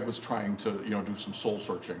where Greg was trying to do some soul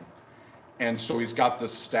searching, and so he's got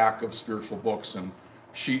this stack of spiritual books, and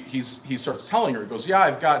he starts telling her, he goes, yeah,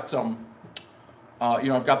 I've got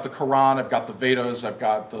I've got the Quran, I've got the Vedas, I've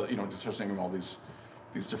got the he starts naming all these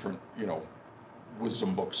different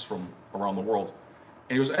wisdom books from around the world,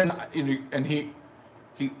 and he goes,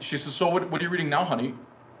 she says, so what are you reading now, honey?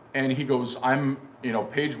 And he goes, I'm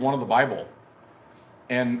page 1 of the Bible,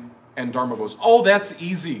 and Dharma goes, oh, that's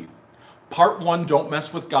easy. Part 1, don't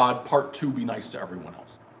mess with God. Part 2, be nice to everyone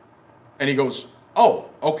else. And he goes, oh,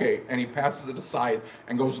 okay. And he passes it aside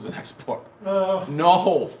and goes to the next book.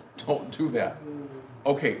 No, don't do that.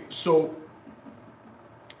 Okay, so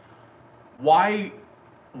why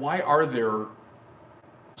are there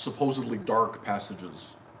supposedly dark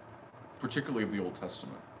passages, particularly of the Old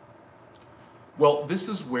Testament? Well, this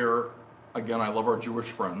is where, again, I love our Jewish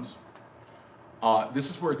friends. This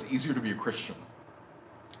is where it's easier to be a Christian,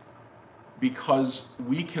 because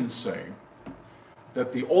we can say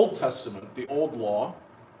that the Old Testament, the Old Law,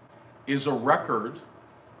 is a record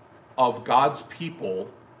of God's people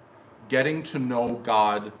getting to know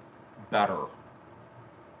God better,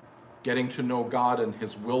 getting to know God and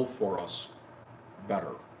His will for us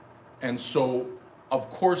better. And so, of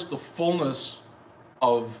course, the fullness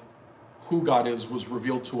of who God is was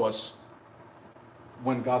revealed to us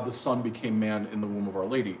when God the Son became man in the womb of Our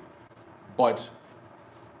Lady. But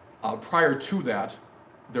prior to that,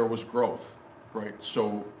 there was growth, right?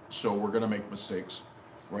 So we're going to make mistakes,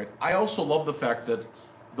 right? I also love the fact that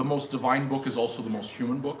the most divine book is also the most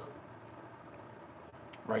human book,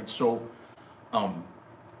 right? So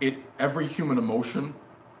every human emotion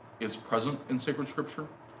is present in sacred Scripture,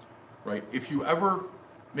 right? If you ever,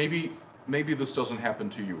 maybe this doesn't happen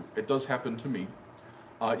to you. It does happen to me.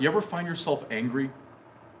 You ever find yourself angry?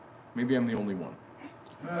 Maybe I'm the only one.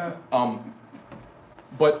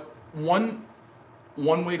 But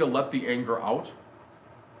one way to let the anger out,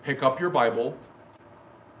 pick up your Bible,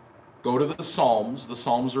 go to the Psalms. The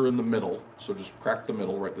Psalms are in the middle, so just crack the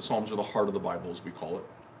middle, right? The Psalms are the heart of the Bible, as we call it.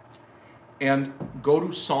 And go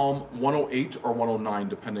to Psalm 108 or 109,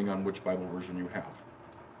 depending on which Bible version you have.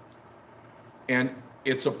 And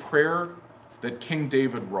it's a prayer that King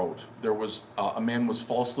David wrote. There was a man was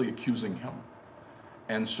falsely accusing him.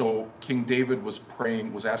 And so King David was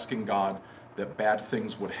praying, was asking God that bad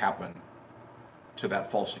things would happen to that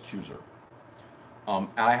false accuser. And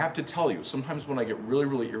I have to tell you, sometimes when I get really,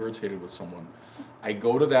 really irritated with someone, I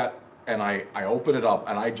go to that and I open it up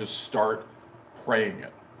and I just start praying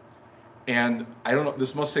it. And I don't know,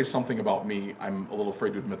 this must say something about me. I'm a little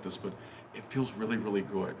afraid to admit this, but it feels really, really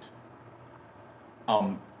good.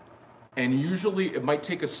 And usually it might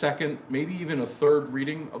take a second, maybe even a third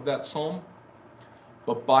reading of that psalm,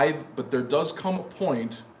 but there does come a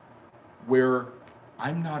point where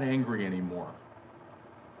I'm not angry anymore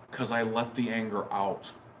because I let the anger out.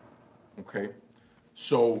 Okay?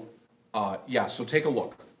 So, so take a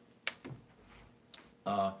look.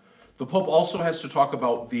 The Pope also has to talk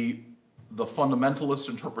about the fundamentalist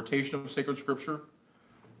interpretation of sacred scripture,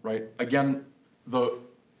 right? Again, the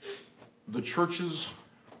church's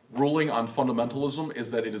ruling on fundamentalism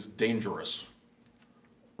is that it is dangerous,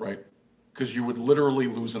 right? Because you would literally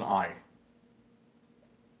lose an eye.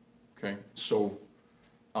 Okay, so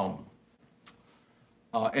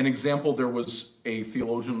an example, there was a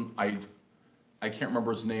theologian, I can't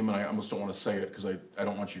remember his name, and I almost don't want to say it because I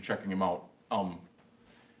don't want you checking him out.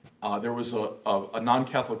 There was a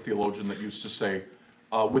non-Catholic theologian that used to say,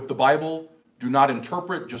 with the Bible, do not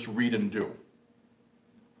interpret, just read and do.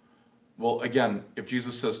 Well, again, if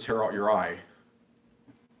Jesus says tear out your eye,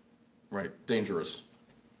 right, dangerous.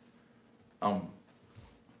 And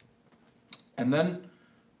then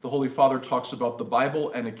the Holy Father talks about the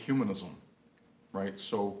Bible and ecumenism, right?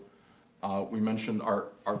 So we mentioned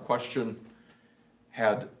our question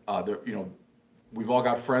had, we've all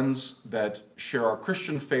got friends that share our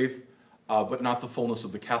Christian faith, but not the fullness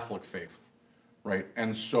of the Catholic faith, right?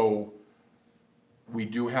 And so we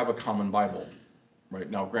do have a common Bible. Right,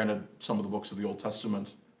 now, granted, some of the books of the Old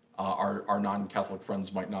Testament our non-Catholic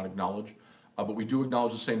friends might not acknowledge, but we do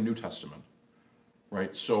acknowledge the same New Testament,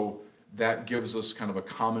 right? So that gives us kind of a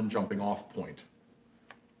common jumping off point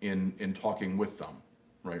in talking with them,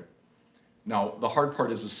 right? Now, the hard part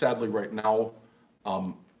is sadly right now,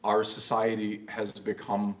 our society has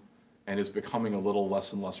become and is becoming a little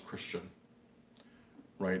less and less Christian,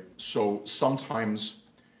 right? So sometimes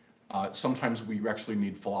we actually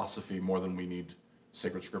need philosophy more than we need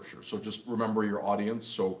sacred scripture. So just remember your audience.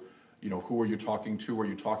 So, who are you talking to? Are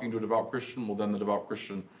you talking to a devout Christian? Well, then the devout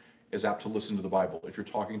Christian is apt to listen to the Bible. If you're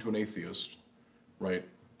talking to an atheist, right,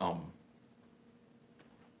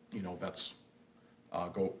 that's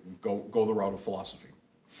go the route of philosophy.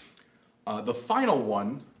 The final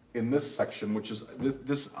one in this section, which is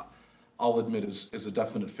this I'll admit is a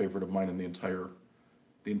definite favorite of mine in the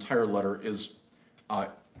entire letter, is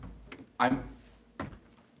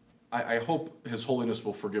I hope His Holiness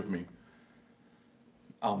will forgive me.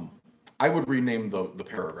 I would rename the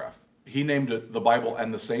paragraph. He named it the Bible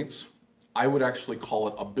and the Saints. I would actually call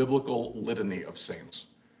it a biblical litany of saints,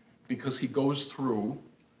 because he goes through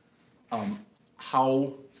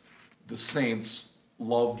how the saints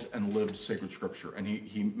loved and lived sacred scripture, and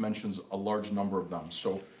he mentions a large number of them.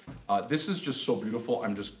 So this is just so beautiful.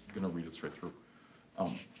 I'm just going to read it straight through.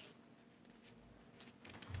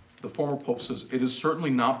 The former pope says, "It is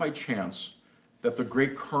certainly not by chance that the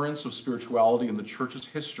great currents of spirituality in the church's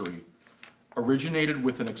history originated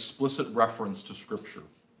with an explicit reference to scripture.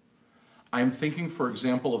 I am thinking, for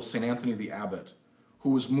example, of St. Anthony the Abbot, who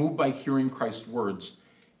was moved by hearing Christ's words,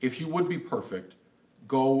 'If you would be perfect,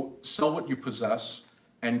 go sell what you possess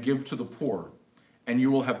and give to the poor, and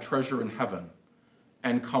you will have treasure in heaven,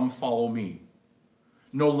 and come follow me.'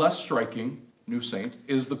 No less striking, new saint,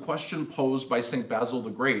 is the question posed by St. Basil the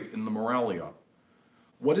Great in the Moralia.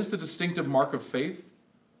 What is the distinctive mark of faith?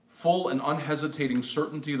 Full and unhesitating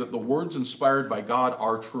certainty that the words inspired by God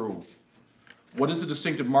are true. What is the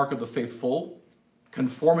distinctive mark of the faithful?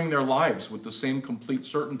 Conforming their lives with the same complete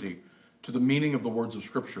certainty to the meaning of the words of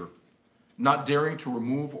Scripture, not daring to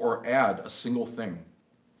remove or add a single thing."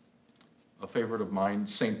 A favorite of mine,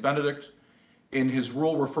 St. Benedict, in his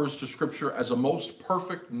rule, refers to Scripture as a most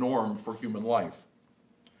perfect norm for human life.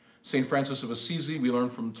 St. Francis of Assisi, we learn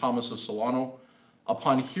from Thomas of Solano,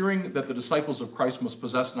 upon hearing that the disciples of Christ must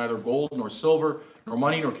possess neither gold nor silver, nor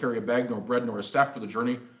money, nor carry a bag, nor bread, nor a staff for the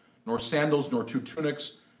journey, nor sandals, nor 2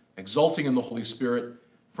 tunics, exulting in the Holy Spirit,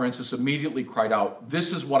 Francis immediately cried out,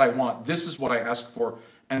 "This is what I want, this is what I ask for,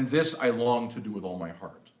 and this I long to do with all my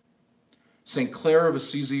heart." St. Clare of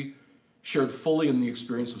Assisi shared fully in the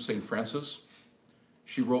experience of St. Francis.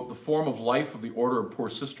 She wrote, "The form of life of the Order of Poor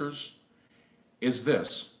Sisters is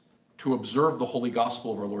this, to observe the holy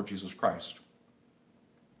gospel of our Lord Jesus Christ."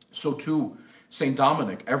 So too, St.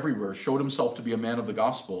 Dominic everywhere showed himself to be a man of the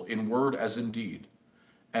gospel, in word as in deed,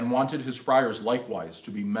 and wanted his friars likewise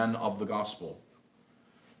to be men of the gospel.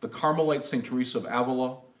 The Carmelite St. Teresa of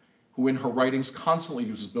Avila, who in her writings constantly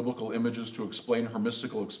uses biblical images to explain her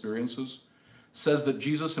mystical experiences, says that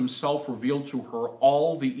Jesus himself revealed to her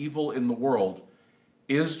all the evil in the world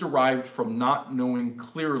is derived from not knowing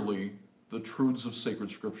clearly the truths of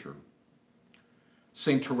sacred scripture.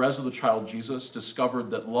 Saint Therese of the Child Jesus discovered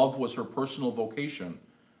that love was her personal vocation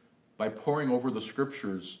by poring over the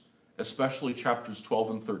scriptures, especially chapters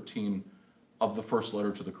 12 and 13 of the first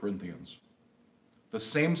letter to the Corinthians. The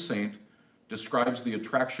same saint describes the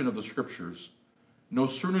attraction of the scriptures. No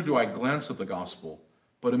sooner do I glance at the gospel,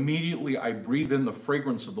 but immediately I breathe in the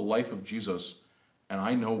fragrance of the life of Jesus, and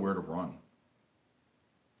I know where to run.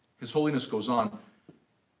 His Holiness goes on,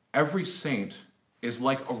 every saint is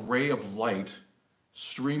like a ray of light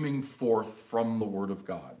streaming forth from the Word of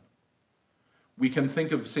God. We can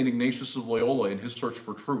think of St. Ignatius of Loyola in his search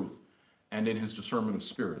for truth and in his discernment of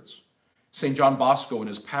spirits. St. John Bosco in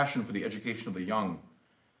his passion for the education of the young.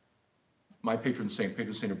 My patron saint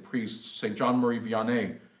of priests, St. John Marie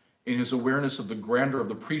Vianney, in his awareness of the grandeur of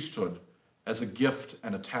the priesthood as a gift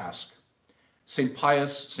and a task. St.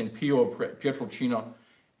 Pius, St. Pio of Pietrelcina,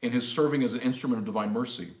 in his serving as an instrument of divine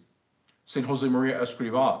mercy. St. Jose Maria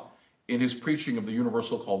Escrivá, in his preaching of the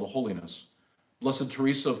universal call to holiness. Blessed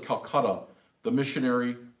Teresa of Calcutta, the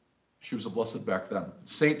missionary, she was a blessed back then.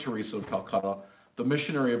 Saint Teresa of Calcutta, the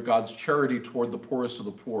missionary of God's charity toward the poorest of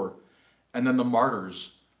the poor. And then the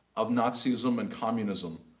martyrs of Nazism and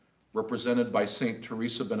communism, represented by Saint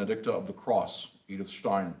Teresa Benedicta of the Cross, Edith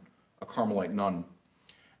Stein, a Carmelite nun.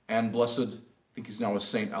 And blessed, I think he's now a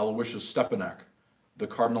Saint Aloysius Stepanek, the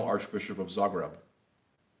Cardinal Archbishop of Zagreb.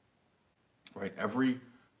 Right, every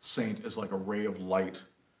saint is like a ray of light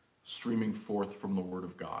streaming forth from the Word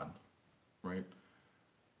of God, right?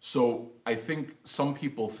 So I think some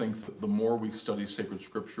people think that the more we study sacred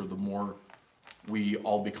scripture, the more we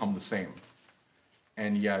all become the same.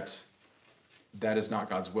 And yet, that is not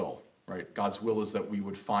God's will, right? God's will is that we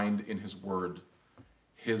would find in his word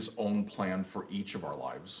his own plan for each of our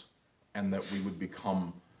lives, and that we would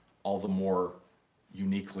become all the more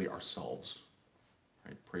uniquely ourselves,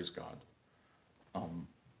 right? Praise God.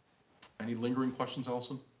 Any lingering questions,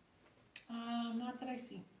 Allison? Not that I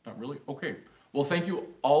see. Not really? Okay. Well, thank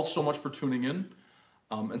you all so much for tuning in.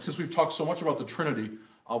 And since we've talked so much about the Trinity,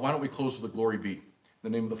 why don't we close with a glory be? In the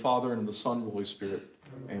name of the Father, and of the Son, and the Holy Spirit.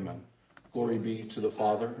 Amen. Glory be to the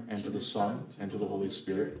Father, and to the Son, and to the Holy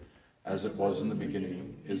Spirit, as it was in the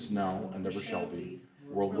beginning, is now, and ever shall be,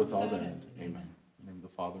 world without end. Amen. In the name of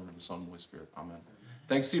the Father, and of the Son, and the Holy Spirit. Amen.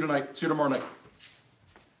 Thanks. See you tonight. See you tomorrow night.